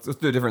 Let's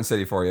do a different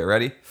city for you.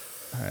 Ready?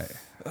 All right.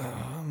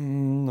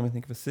 Let me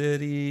think of a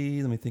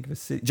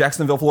city.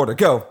 Jacksonville, Florida.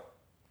 Go.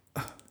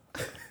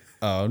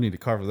 Oh, I need a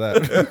car for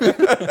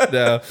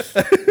that.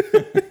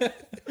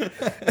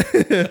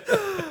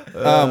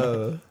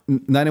 No.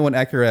 91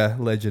 Acura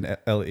Legend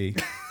LE.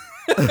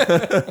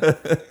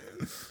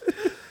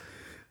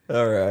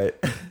 All right.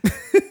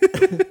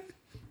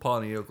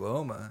 Pawnee,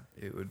 Oklahoma.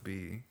 It would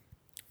be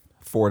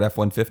Ford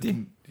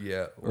F-150.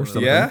 yeah, Or one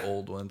something. of Yeah? the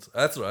old ones.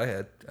 That's what I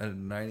had. I had a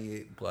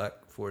 '98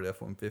 black Ford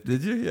F-150.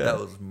 Did you? Yeah. That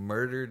was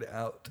murdered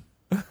out.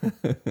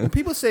 When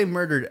people say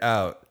murdered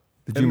out,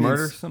 Did that you means-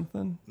 murder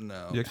something?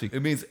 No, You actually-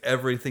 it means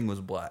everything was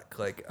black.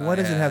 Like, Why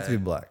does it have to be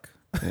had- black?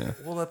 Yeah.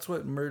 Well, that's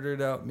what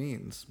murdered out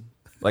means.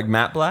 Like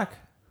matte black?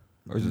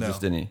 Or is it No.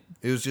 just any?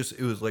 It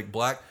was like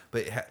black,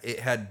 but it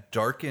had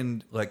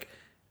darkened. Like,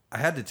 I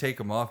had to take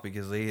them off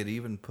because they had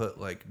even put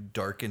like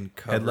darkened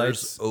covers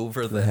Headlights?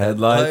 over the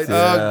headlights,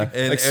 headlights.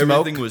 yeah. And Like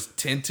everything smoke? was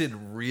tinted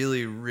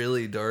really,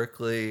 really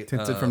darkly.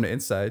 Tinted from the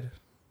inside.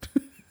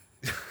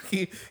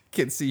 You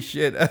can't see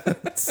shit.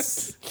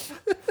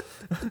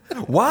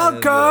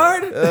 Wild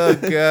card! Oh,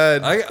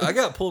 God. I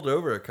got pulled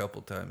over a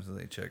couple times and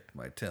they checked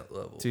my tint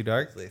level. Too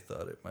dark? because They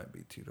thought it might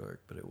be too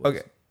dark, but it was.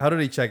 Okay. How do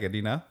they check it? Do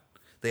you know?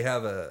 They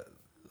have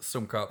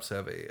some cops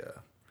have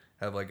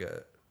like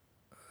a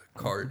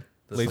card.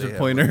 that Laser they have.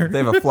 pointer. They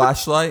have a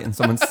flashlight,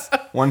 and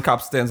one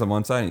cop stands on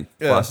one side and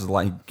he Yeah. flashes the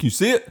light. Can you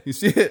see it? You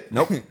see it?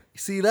 Nope. You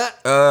see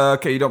that?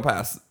 Okay, you don't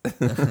pass.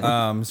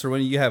 So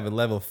when you have a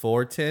level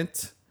 4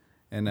 tint,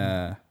 and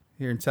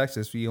here in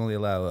Texas, we only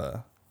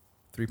allow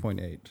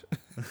 3.8.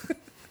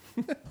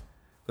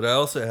 But I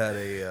also had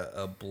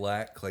a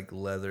black like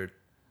leather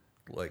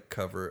like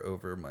cover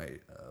over my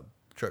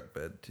truck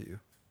bed too.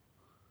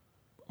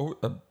 Oh,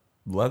 a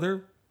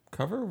leather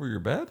cover over your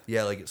bed?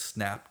 Yeah, like it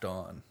snapped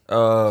on.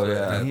 Oh, So it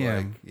yeah. had, Yeah.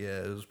 like,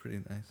 yeah, it was pretty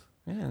nice.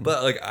 Man.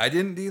 But like I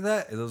didn't do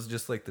that. It was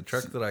just like the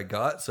truck that I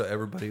got. So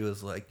everybody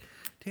was like,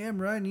 "Damn,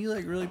 Ryan, you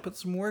like really put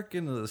some work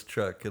into this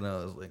truck." And I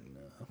was like,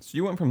 "No." So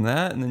you went from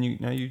that, and then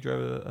now you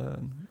drive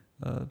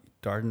a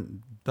Darden.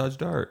 Dodge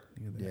Dart.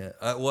 Yeah.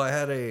 Well, I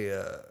had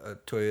a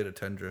Toyota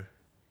Tundra.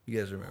 You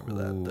guys remember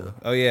that though?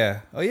 Oh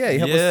yeah. You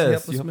helped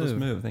Yes, us you helped us move.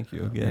 move. Thank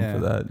you again Yeah. for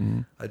that.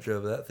 And I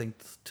drove that thing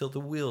till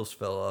the wheels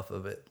fell off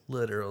of it,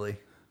 literally,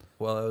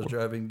 while I was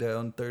driving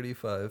down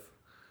 35.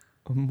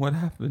 what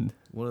happened?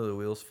 One of the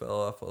wheels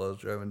fell off while I was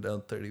driving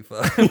down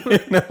 35.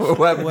 No,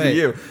 what happened Wait. to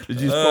you?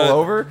 Did you just pull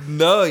over?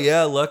 No,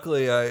 yeah.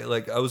 Luckily, I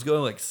was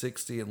going like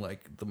 60, and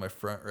like my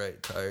front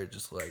right tire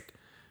just like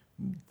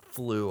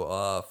flew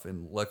off.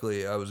 And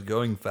luckily, I was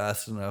going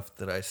fast enough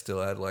that I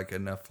still had like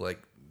enough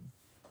like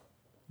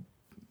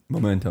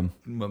Momentum.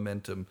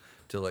 momentum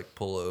to like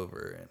pull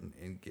over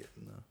and get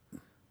in the.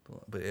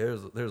 But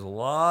there's a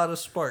lot of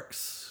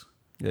sparks.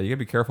 Yeah, you gotta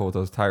be careful with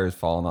those tires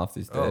falling off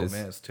these Oh days.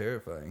 man, it's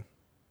terrifying.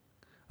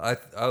 I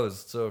was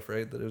so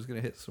afraid that it was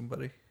gonna hit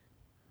somebody.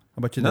 How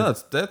about you? No,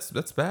 that's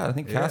bad. I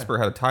think Yeah. Casper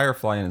had a tire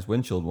fly in his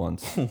windshield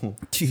once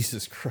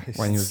Jesus Christ.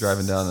 when he was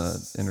driving down an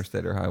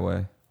interstate or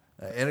highway.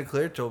 Anna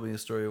Claire told me a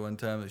story one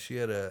time that she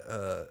had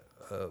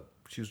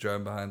she was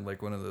driving behind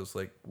like one of those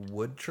like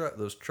wood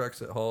those trucks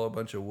that haul a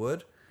bunch of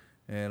wood,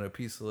 and a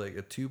piece of like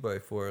a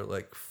 2x4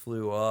 like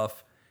flew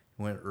off,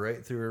 went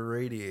right through her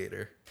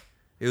radiator.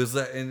 It was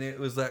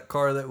that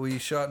car that we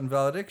shot in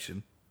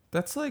Valediction.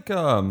 That's like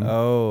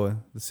Oh,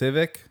 the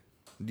Civic.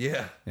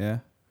 Yeah, Yeah.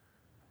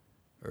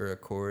 or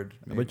Accord.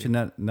 I bet you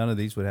none of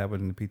these would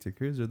happen in the PT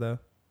Cruiser though.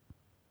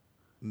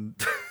 Yeah,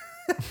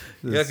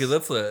 because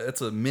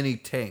that's a mini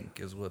tank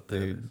is what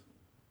that is. Dude.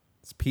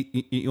 It's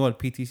you know what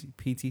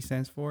PT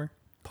stands for?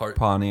 Part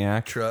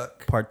Pontiac.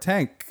 truck. Part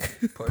tank.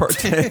 Part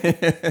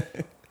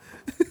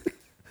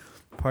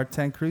Part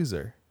tank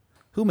cruiser.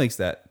 Who makes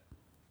that?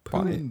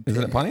 Pontiac. Is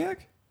it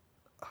Pontiac?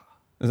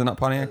 Is it not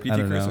Pontiac PT I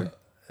don't know. Cruiser?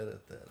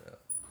 Edit that out.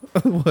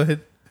 What?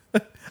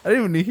 I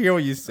didn't even hear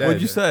what you said.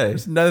 What'd you say?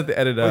 There's nothing to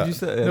edit out. What'd you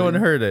say? No one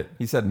heard it.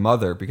 He said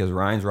mother because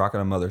Ryan's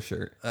rocking a mother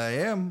shirt. I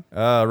am.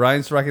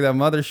 Ryan's rocking that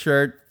mother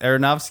shirt.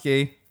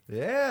 Aronofsky.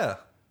 Yeah.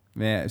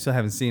 Man, I still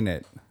haven't seen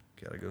it.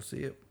 Gotta go see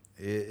it.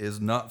 It is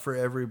not for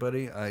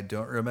everybody. I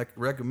don't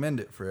recommend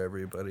it for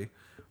everybody,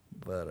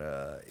 but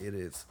it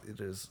is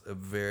a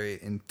very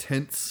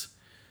intense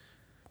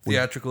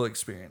theatrical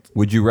experience.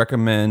 Would you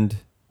recommend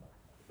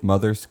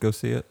mothers go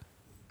see it?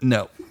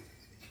 No,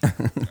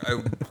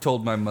 I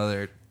told my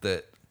mother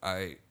that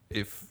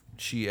if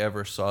she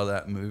ever saw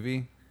that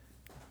movie,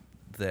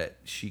 that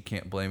she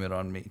can't blame it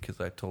on me because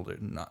I told her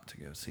not to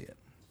go see it.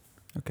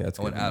 Okay, that's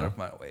I good. went out of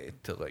my way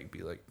to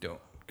be like,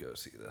 don't go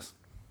see this.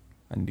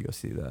 I need to go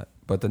see that.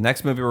 But the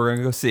next movie we're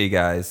gonna go see,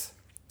 guys,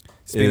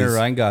 Speaking of is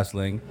Ryan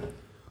Gosling,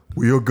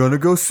 we are gonna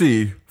go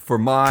see for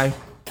my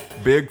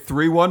big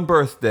 3-1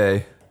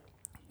 birthday.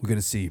 we're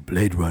gonna see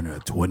Blade Runner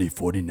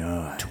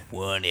 2049,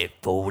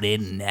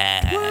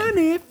 2049.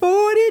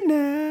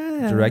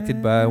 2049.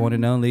 directed by one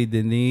and only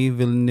Denis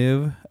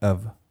Villeneuve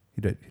of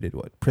he did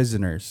what?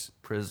 Prisoners,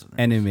 Prisoner.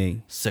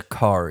 Enemy,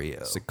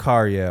 Sicario.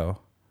 Sicario,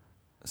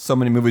 So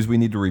many movies we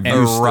need to review.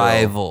 still.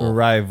 Arrival.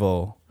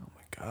 Arrival,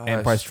 Gosh.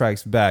 Empire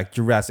Strikes Back,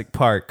 Jurassic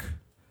Park,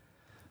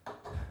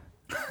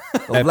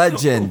 A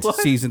legend.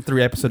 season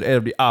 3, episode 8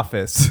 of The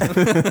Office.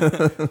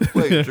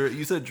 Wait,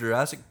 you said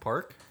Jurassic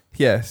Park?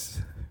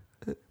 Yes.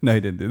 No, he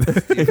didn't do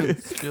that.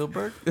 Steven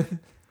Spielberg?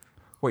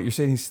 Wait, you're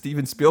saying he's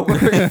Steven Spielberg?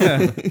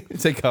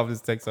 takes off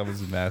his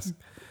mask.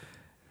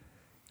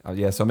 Oh,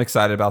 yeah, so I'm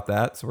excited about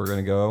that. So we're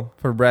gonna go,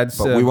 For Brad's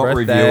but we won't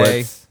birthday. review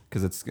it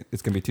because it's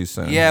gonna be too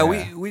soon. Yeah,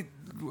 we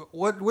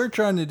what we're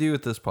trying to do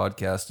with this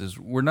podcast is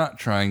we're not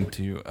trying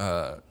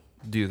to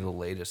do the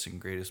latest and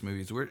greatest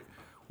movies. We're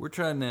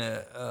trying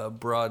to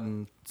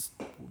broaden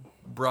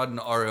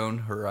our own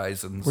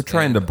horizons. We're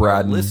trying to and our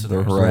broaden the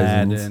listeners.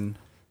 horizons. Braden.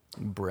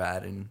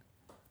 Braden.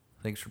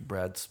 Thanks for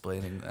Brad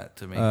explaining that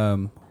to me.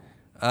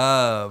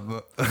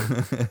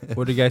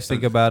 What do you guys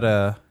think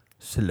about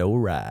Slow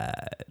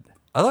Ride?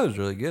 I thought it was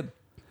really good.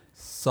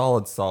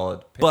 Solid.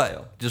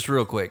 But just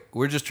real quick,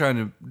 we're just trying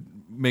to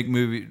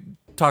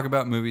talk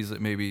about movies that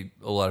maybe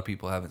a lot of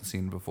people haven't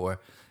seen before,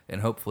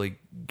 and hopefully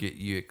get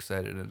you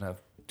excited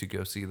enough to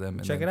go see them.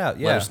 And Check then it out,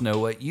 Let yeah. us know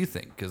what you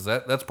think, because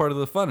that's part of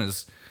the fun.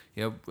 Is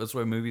that's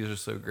why movies are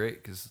so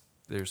great, because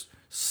there's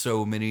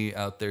so many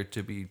out there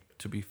to be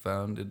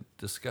found and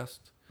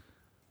discussed.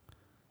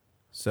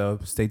 So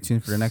stay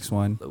tuned for the next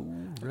one.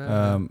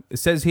 Right. It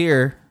says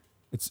here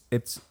it's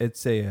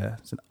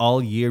an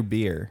all year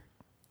beer,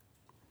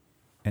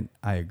 and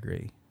I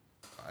agree.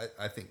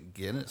 I think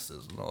Guinness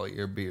is an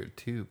all-year beer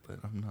too, but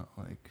I'm not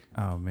like.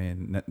 Oh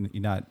man,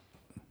 you don't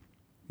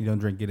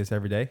drink Guinness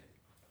every day?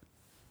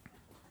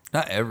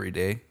 Not every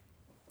day.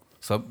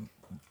 Some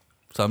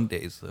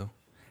days though.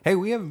 Hey,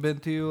 we haven't been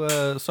to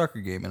a soccer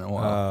game in a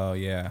while. Oh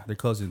yeah, they're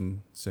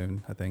closing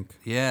soon, I think.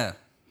 Yeah.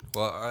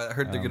 Well, I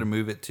heard they're going to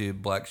move it to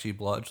Black Sheep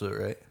Lodge, though,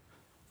 right?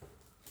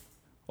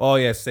 Oh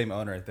yeah, same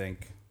owner, I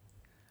think.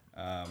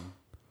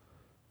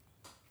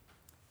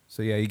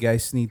 So yeah, you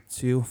guys need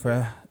to,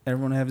 for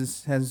everyone who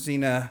hasn't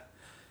seen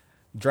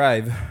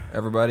Drive,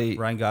 Everybody,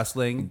 Ryan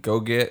Gosling. go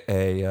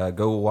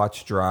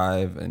watch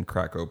Drive and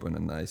crack open a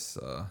nice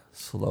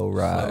slow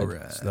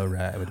ride. Slow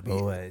ride with the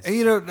boys.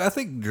 And, I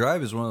think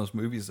Drive is one of those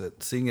movies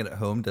that seeing it at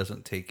home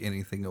doesn't take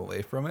anything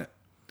away from it.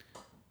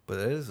 But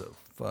it is a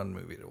fun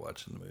movie to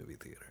watch in the movie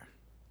theater.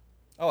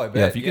 Oh, I bet.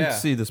 Yeah, if you can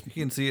see this, If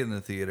you can see it in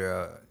the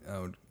theater, I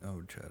would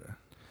try to.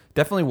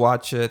 definitely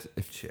watch it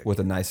Check with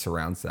a nice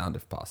surround sound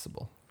if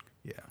possible.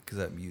 Yeah, because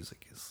that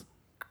music is.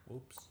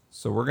 Oops.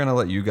 So we're gonna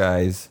let you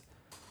guys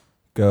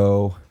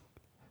go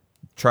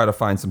try to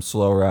find some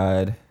slow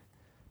ride.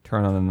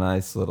 Turn on a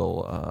nice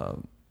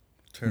little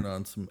Turn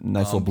on some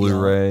little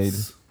Blu-ray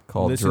ambiance.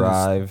 called Listen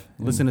Drive.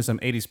 Listen to some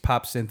 80s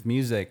pop synth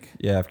music.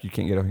 Yeah, if you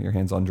can't get your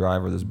hands on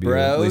Drive or this beer,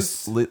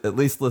 Bros. at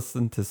least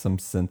listen to some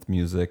synth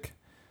music,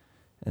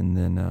 and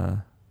then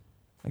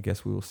I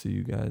guess we will see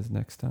you guys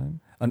next time.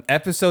 On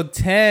episode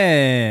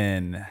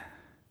 10.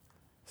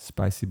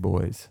 Spicy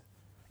Boys,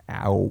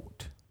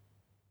 out.